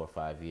last 4 or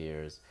 5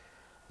 years,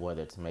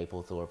 whether it's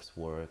Mapplethorpe's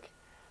work,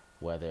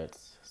 whether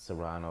it's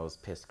Serrano's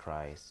Piss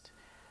Christ,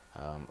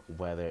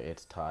 whether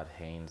it's Todd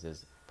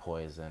Haynes's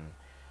Poison,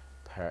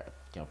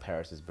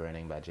 Paris is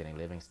Burning by Jenny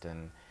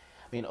Livingston.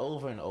 I mean,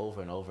 over and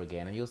over and over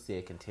again, and you'll see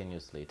it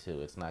continuously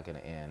too. It's not going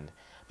to end.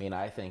 I mean,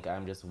 I think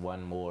I'm just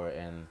one more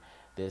in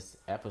this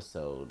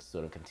episode,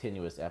 sort of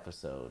continuous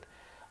episode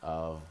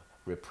of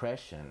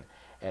repression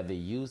and the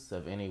use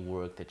of any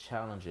work that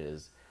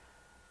challenges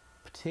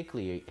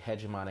particularly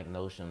hegemonic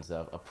notions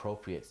of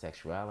appropriate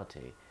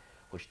sexuality,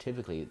 which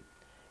typically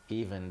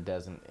even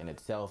doesn't in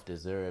itself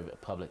deserve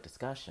public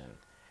discussion,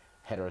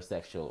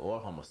 heterosexual or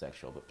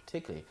homosexual, but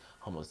particularly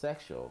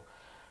homosexual,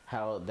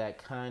 how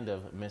that kind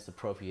of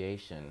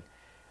misappropriation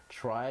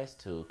tries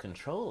to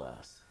control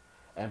us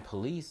and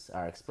police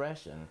our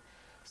expression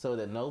so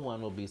that no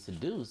one will be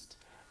seduced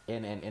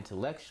in an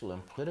intellectual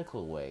and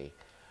political way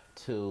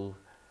to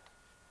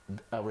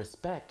a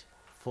respect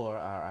for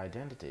our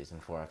identities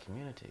and for our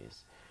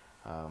communities.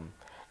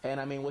 And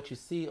I mean, what you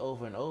see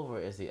over and over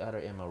is the utter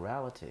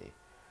immorality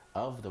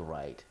of the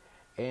right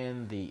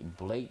and the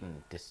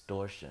blatant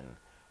distortion,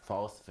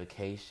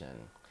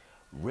 falsification,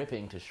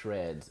 ripping to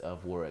shreds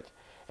of work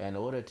in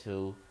order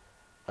to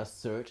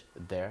assert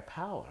their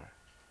power,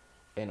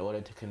 in order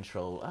to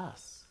control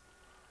us.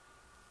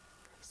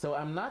 So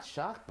I'm not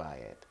shocked by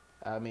it.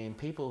 I mean,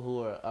 people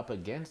who are up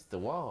against the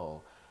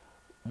wall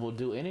will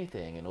do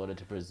anything in order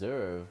to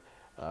preserve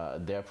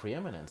their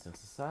preeminence in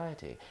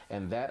society.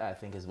 And that, I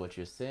think, is what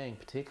you're seeing,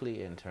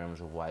 particularly in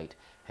terms of white,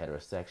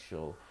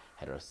 heterosexual,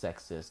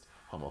 heterosexist,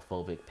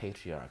 homophobic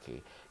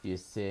patriarchy. You're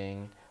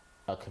seeing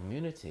a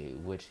community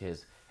which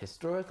has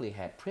historically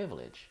had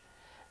privilege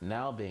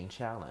now being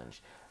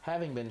challenged,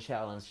 having been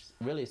challenged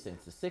really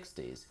since the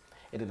 60s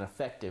in an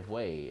effective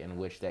way in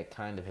which that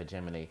kind of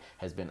hegemony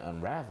has been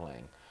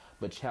unraveling,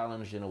 but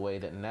challenged in a way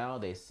that now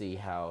they see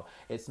how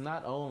it's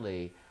not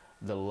only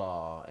the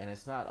law and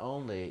it's not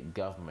only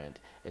government,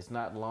 it's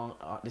not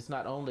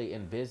only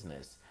in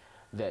business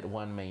that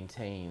one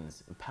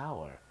maintains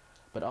power,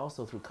 but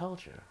also through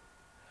culture.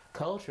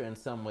 Culture in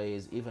some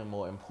ways even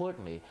more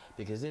importantly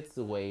because it's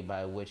the way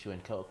by which you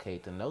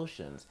inculcate the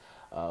notions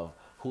of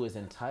who is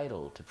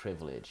entitled to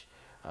privilege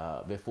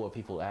before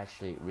people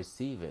actually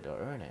receive it or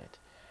earn it.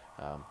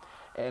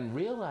 And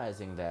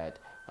realizing that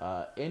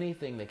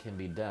anything that can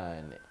be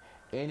done,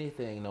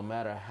 anything, no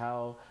matter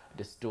how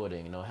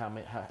distorting,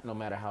 no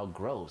matter how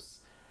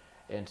gross,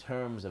 in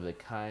terms of the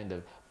kind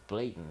of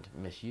blatant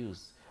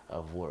misuse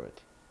of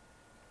work,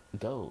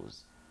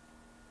 goes.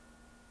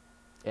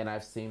 And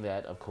I've seen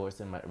that, of course,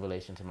 in my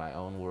relation to my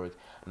own work,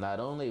 not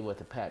only with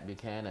the Pat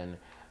Buchanan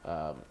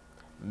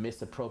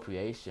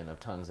misappropriation of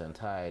Tongues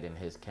Untied in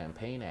his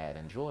campaign ad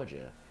in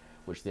Georgia,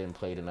 which then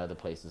played in other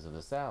places of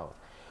the South,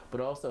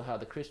 but also how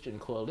the Christian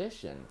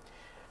Coalition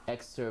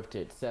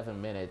excerpted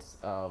 7 minutes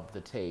of the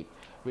tape,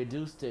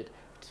 reduced it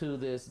to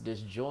this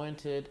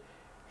disjointed,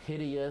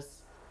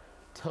 hideous,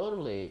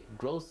 totally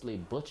grossly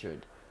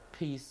butchered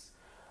piece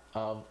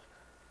of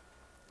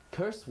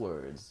curse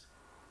words,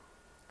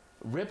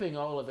 ripping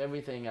all of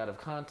everything out of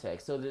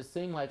context. So it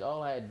seemed like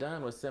all I had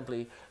done was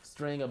simply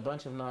string a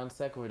bunch of non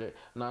sequitur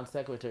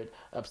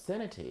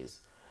obscenities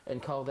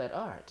and call that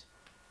art.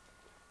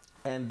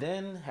 And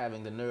then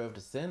having the nerve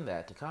to send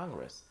that to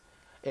Congress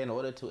in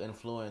order to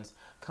influence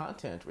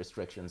content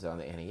restrictions on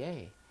the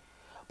NEA.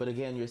 But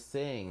again, you're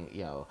seeing,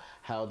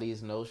 how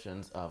these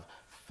notions of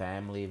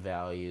family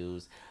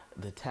values,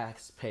 the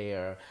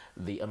taxpayer,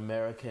 the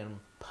American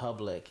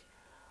public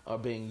are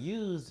being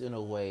used in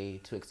a way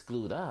to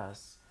exclude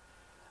us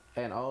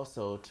and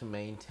also to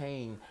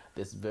maintain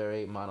this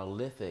very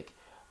monolithic,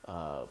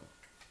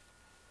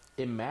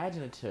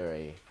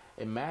 imaginary,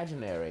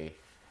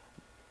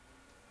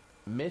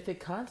 mythic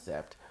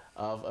concept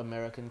of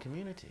American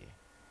community.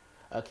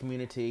 A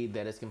community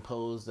that is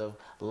composed of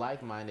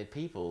like-minded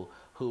people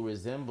who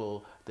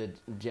resemble the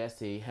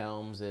Jesse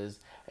Helmses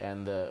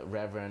and the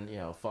Reverend,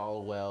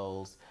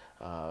 Falwells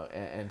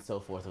and so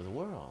forth of the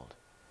world.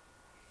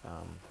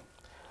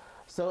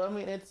 So I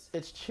mean,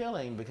 it's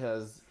chilling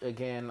because,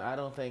 again, I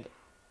don't think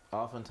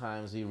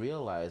oftentimes we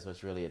realize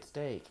what's really at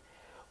stake.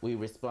 We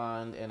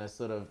respond in a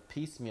sort of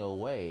piecemeal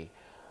way,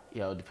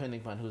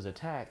 depending upon who's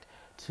attacked,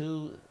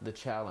 to the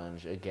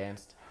challenge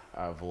against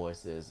our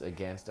voices,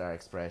 against our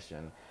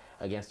expression,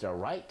 against our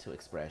right to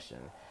expression.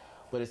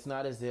 But it's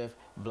not as if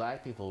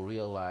black people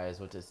realize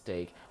what's at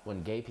stake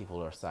when gay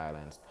people are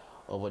silenced,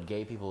 or what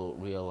gay people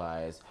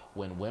realize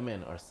when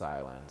women are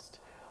silenced,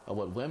 or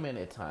what women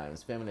at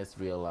times, feminists,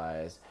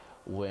 realize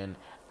when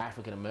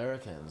African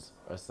Americans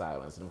are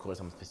silenced. And of course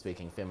I'm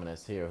speaking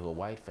feminists here who are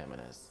white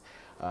feminists.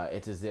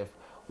 It's as if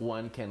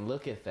one can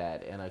look at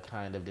that in a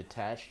kind of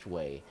detached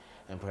way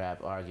and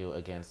perhaps argue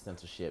against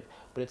censorship,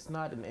 but it's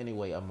not in any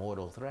way a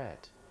mortal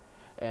threat.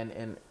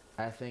 And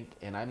I think,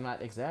 and I'm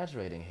not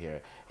exaggerating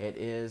here, it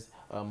is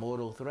a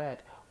mortal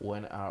threat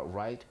when our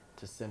right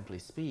to simply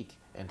speak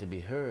and to be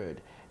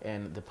heard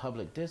in the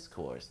public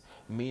discourse,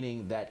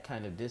 meaning that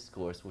kind of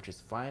discourse which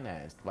is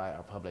financed by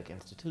our public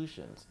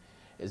institutions,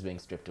 is being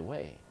stripped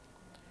away.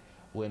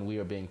 When we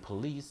are being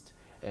policed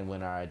and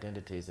when our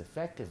identities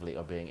effectively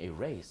are being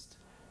erased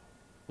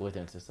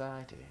within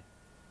society.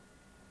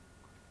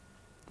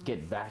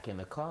 Get back in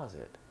the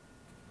closet.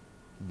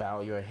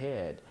 Bow your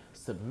head.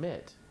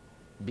 Submit.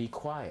 Be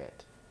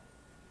quiet.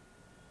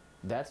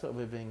 That's what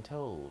we're being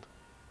told.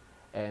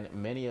 And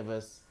many of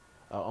us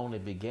are only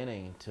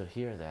beginning to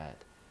hear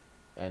that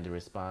and to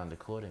respond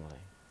accordingly.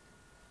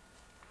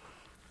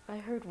 I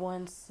heard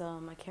once,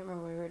 I can't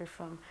remember where I heard it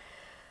from,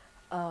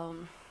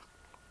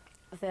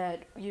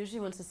 that usually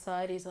when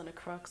society is on the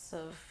crux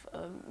of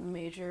a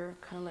major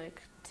kind of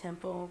like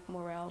tempo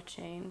morale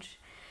change,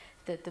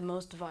 that the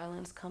most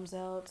violence comes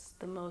out,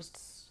 the most,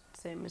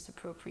 say,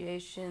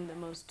 misappropriation, the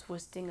most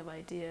twisting of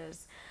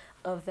ideas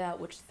of that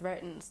which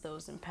threatens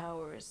those in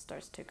power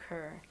starts to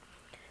occur.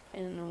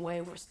 And in a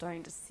way, we're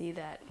starting to see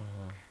that.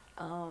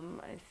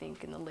 I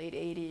think in the late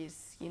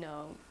 80s, you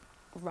know,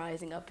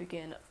 rising up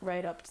again,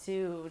 right up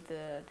to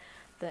the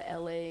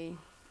LA,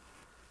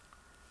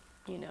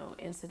 you know,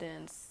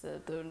 incidents,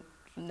 the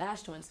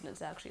national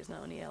incidents actually, it's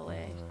not only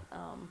LA,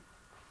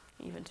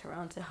 even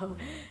Toronto,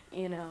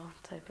 you know,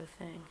 type of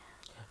thing.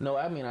 No,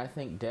 I mean, I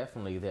think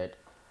definitely that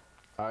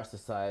our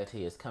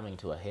society is coming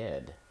to a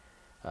head,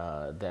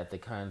 that the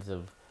kinds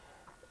of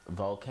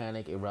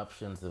volcanic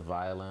eruptions of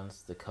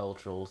violence, the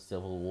cultural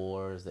civil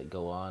wars that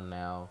go on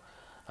now,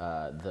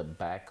 the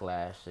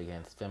backlash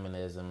against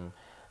feminism,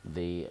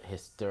 the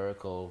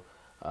hysterical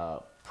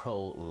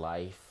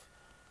pro-life,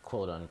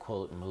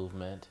 quote-unquote,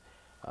 movement,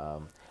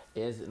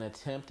 is an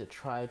attempt to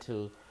try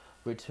to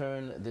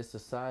return this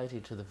society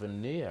to the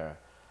veneer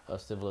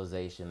of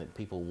civilization that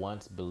people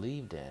once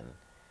believed in.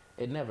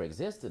 It never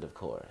existed, of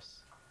course,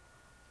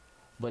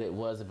 but it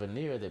was a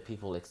veneer that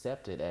people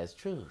accepted as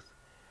truth.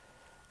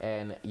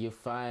 And you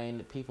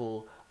find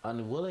people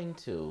unwilling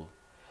to,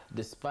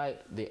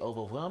 despite the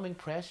overwhelming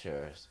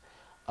pressures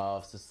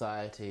of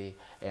society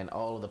and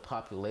all of the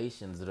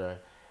populations that are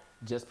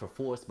just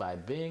perforce by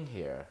being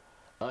here,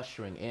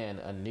 ushering in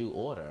a new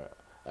order,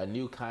 a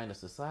new kind of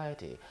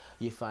society.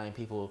 You find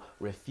people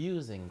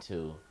refusing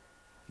to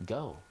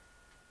go,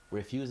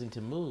 refusing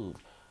to move,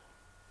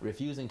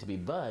 refusing to be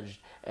budged,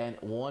 and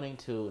wanting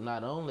to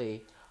not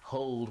only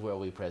hold where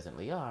we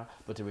presently are,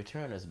 but to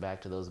return us back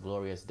to those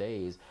glorious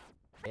days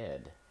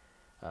ahead.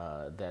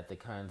 That the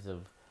kinds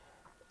of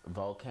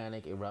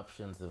volcanic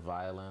eruptions of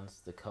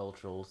violence, the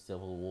cultural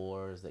civil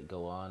wars that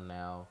go on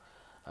now,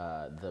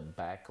 the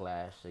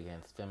backlash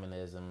against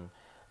feminism,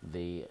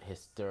 the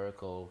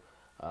hysterical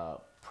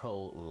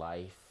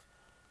pro-life,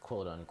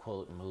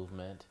 quote-unquote,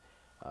 movement,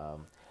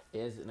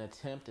 is an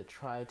attempt to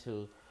try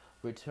to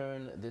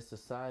return this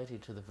society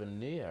to the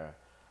veneer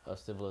of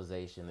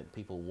civilization that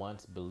people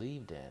once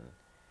believed in.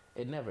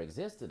 It never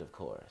existed, of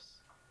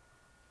course,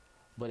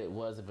 but it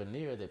was a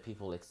veneer that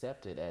people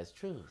accepted as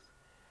truth.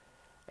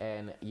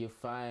 And you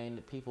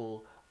find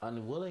people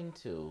unwilling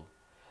to,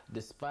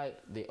 despite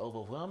the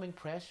overwhelming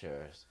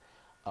pressures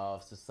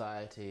of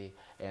society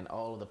and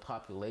all of the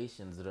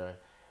populations that are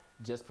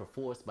just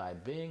perforce by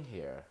being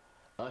here,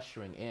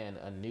 ushering in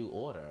a new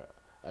order,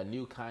 a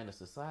new kind of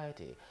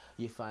society.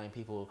 You find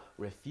people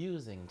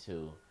refusing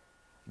to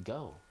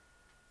go,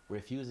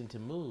 refusing to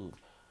move,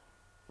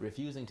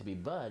 refusing to be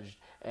budged,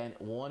 and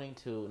wanting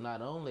to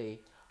not only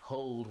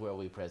hold where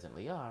we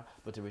presently are,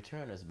 but to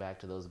return us back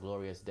to those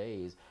glorious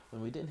days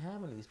when we didn't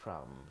have any of these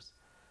problems,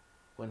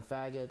 when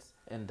faggots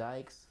and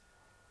dykes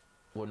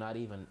were not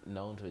even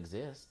known to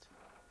exist,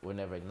 were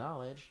never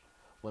acknowledged,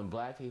 when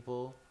black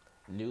people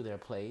knew their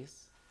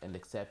place and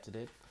accepted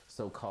it,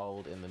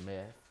 so-called in the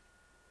myth,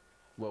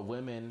 where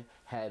women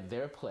had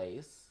their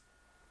place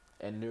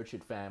and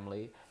nurtured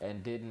family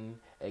and didn't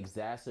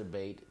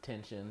exacerbate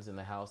tensions in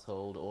the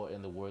household or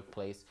in the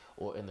workplace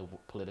or in the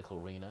political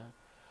arena,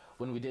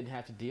 when we didn't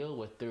have to deal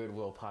with third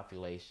world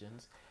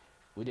populations,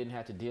 we didn't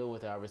have to deal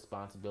with our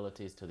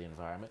responsibilities to the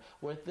environment,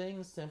 where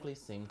things simply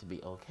seemed to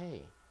be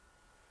okay.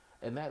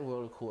 And that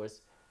world, of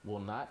course, will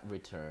not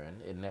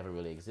return. It never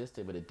really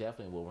existed, but it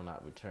definitely will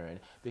not return,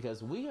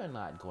 because we are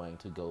not going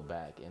to go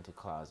back into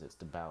closets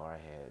to bow our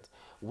heads.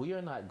 We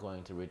are not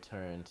going to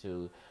return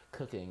to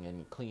cooking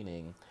and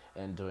cleaning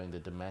and doing the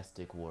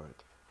domestic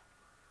work.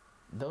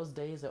 Those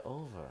days are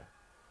over.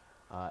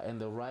 And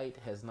the right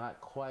has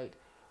not quite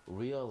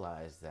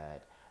realized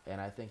that. And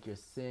I think you're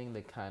seeing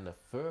the kind of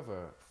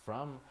fervor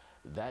from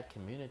that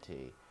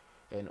community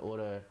in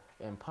order,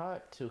 in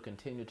part, to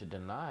continue to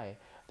deny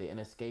the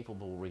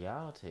inescapable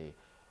reality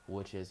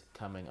which is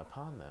coming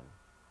upon them.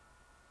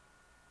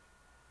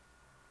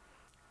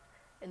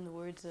 In the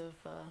words of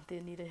the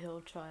Anita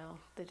Hill trial,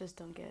 they just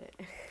don't get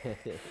it.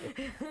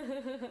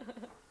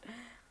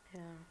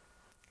 Yeah,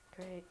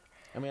 great.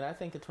 I mean, I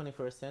think the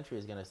 21st century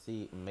is going to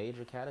see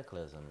major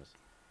cataclysms.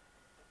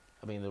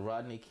 I mean, the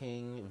Rodney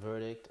King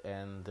verdict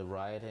and the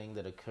rioting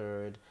that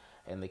occurred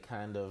and the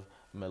kind of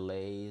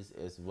malaise,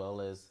 as well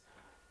as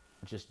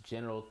just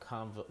general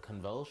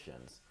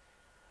convulsions.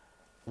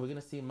 We're going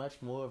to see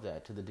much more of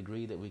that, to the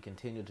degree that we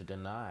continue to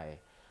deny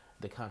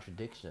the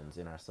contradictions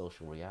in our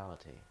social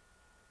reality.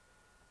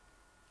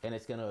 And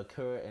it's going to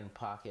occur in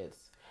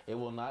pockets. It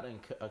will not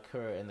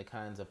occur in the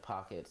kinds of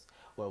pockets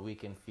where we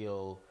can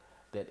feel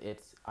that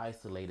it's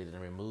isolated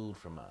and removed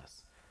from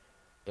us.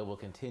 it will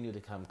continue to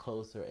come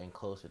closer and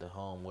closer to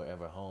home,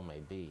 wherever home may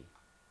be.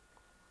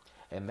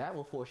 And that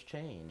will force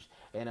change.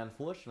 And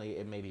unfortunately,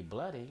 it may be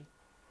bloody,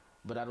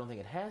 but I don't think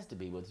it has to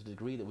be. With the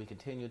degree that we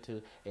continue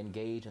to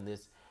engage in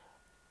this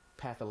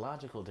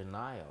pathological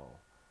denial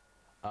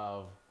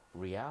of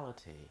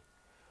reality,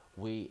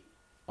 we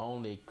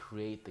only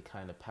create the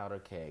kind of powder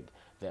keg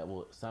that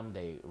will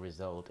someday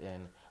result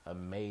in a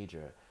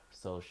major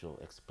social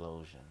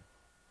explosion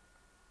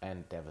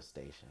and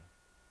devastation.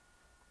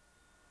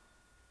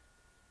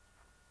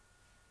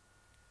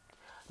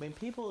 I mean,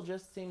 people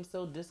just seem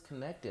so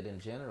disconnected in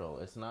general.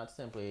 It's not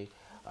simply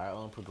our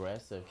own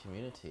progressive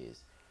communities.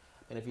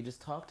 And if you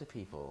just talk to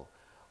people,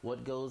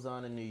 what goes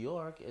on in New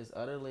York is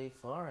utterly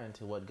foreign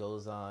to what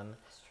goes on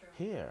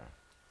here.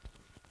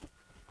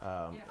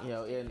 You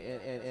know,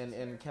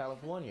 in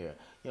California,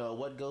 you know,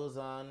 what goes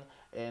on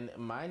in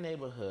my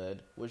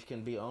neighborhood, which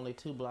can be only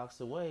 2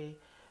 blocks away,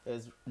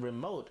 is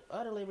remote,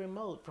 utterly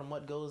remote from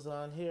what goes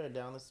on here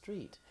down the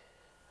street.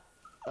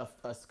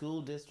 A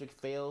school district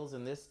fails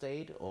in this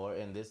state or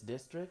in this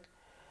district,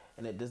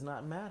 and it does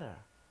not matter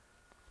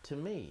to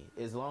me,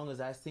 as long as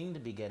I seem to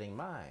be getting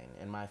mine,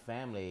 and my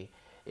family,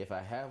 if I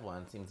have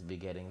one, seems to be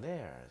getting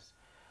theirs.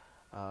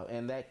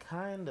 And that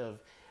kind of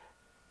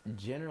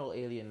general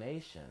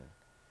alienation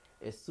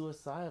is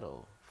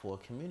suicidal for a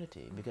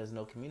community, because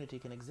no community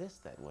can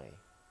exist that way.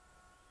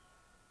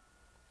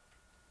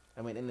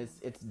 I mean, and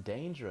it's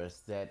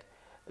dangerous that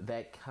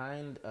that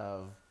kind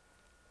of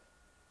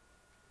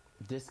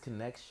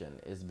disconnection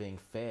is being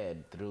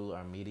fed through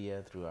our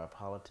media, through our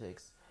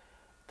politics,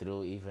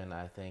 through even,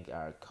 I think,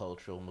 our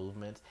cultural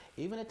movements,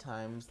 even at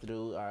times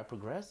through our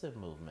progressive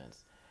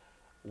movements,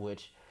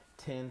 which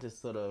tend to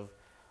sort of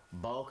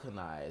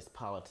balkanize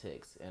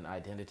politics and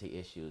identity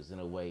issues in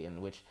a way in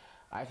which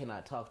I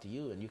cannot talk to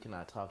you and you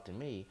cannot talk to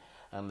me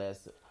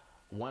unless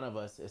one of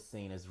us is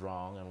seen as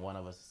wrong and one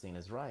of us is seen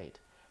as right.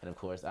 And of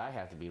course, I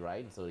have to be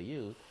right, and so do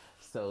you,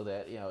 so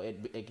that, you know,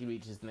 it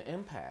reaches an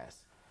impasse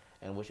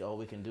in which all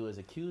we can do is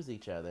accuse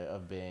each other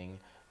of being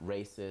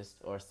racist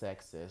or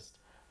sexist,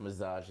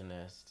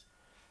 misogynist.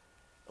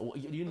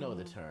 You know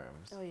the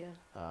terms. Oh,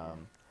 yeah.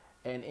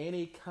 And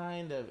any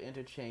kind of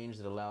interchange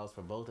that allows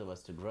for both of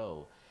us to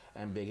grow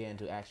and begin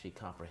to actually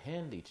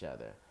comprehend each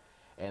other,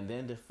 and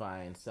then to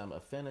find some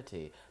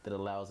affinity that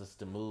allows us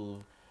to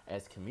move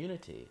as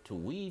community, to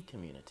weave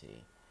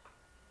community,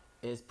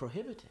 is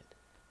prohibited.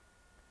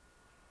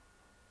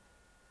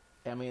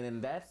 I mean,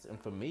 and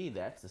for me,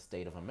 that's the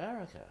state of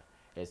America.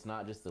 It's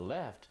not just the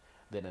left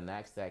that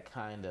enacts that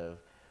kind of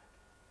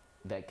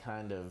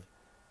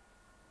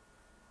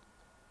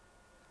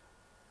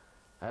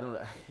I don't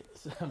know,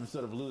 I'm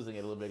sort of losing it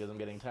a little bit because I'm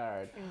getting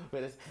tired.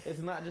 But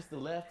it's not just the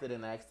left that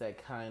enacts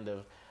that kind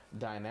of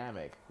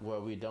dynamic where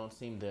we don't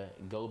seem to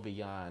go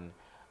beyond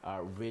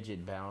our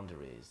rigid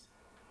boundaries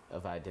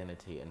of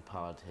identity and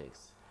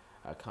politics,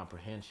 our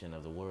comprehension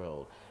of the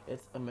world.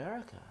 It's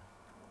America.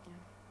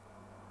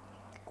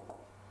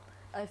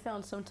 I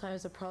found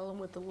sometimes a problem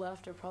with the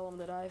left, or problem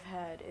that I've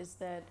had, is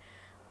that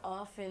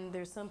often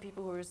there's some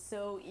people who are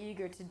so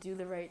eager to do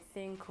the right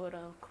thing, quote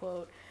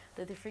unquote,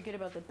 that they forget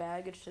about the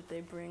baggage that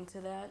they bring to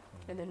that,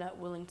 and they're not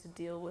willing to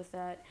deal with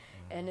that.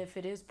 And if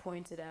it is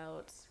pointed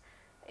out,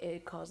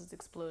 it causes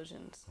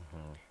explosions.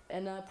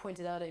 And not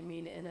pointed out, I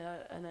mean in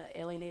an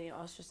alienating,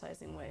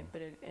 ostracizing way,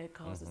 but it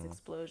causes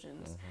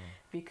explosions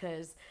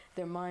because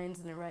their mind's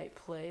in the right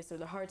place, or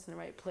their heart's in the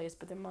right place,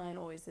 but their mind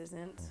always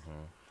isn't.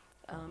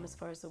 As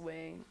far as the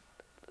way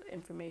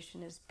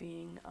information is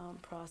being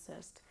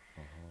processed.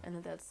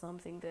 And that's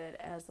something that,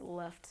 as the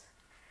left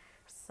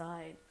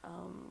side,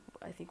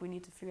 I think we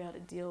need to figure out how to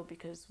deal,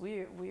 because we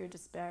are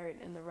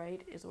disparate and the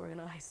right is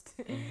organized.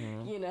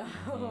 You know?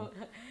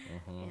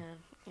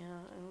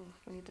 And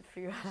we need to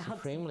figure out how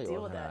to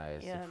deal with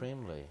that.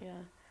 Supremely.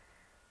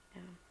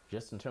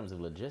 Just in terms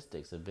of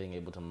logistics, of being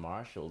able to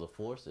marshal the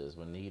forces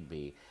when need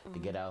be, to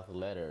get out the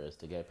letters,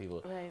 to get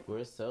people.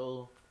 We're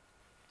so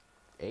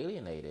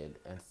alienated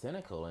and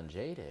cynical and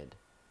jaded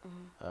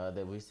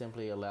that we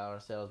simply allow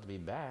ourselves to be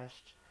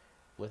bashed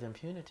with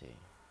impunity.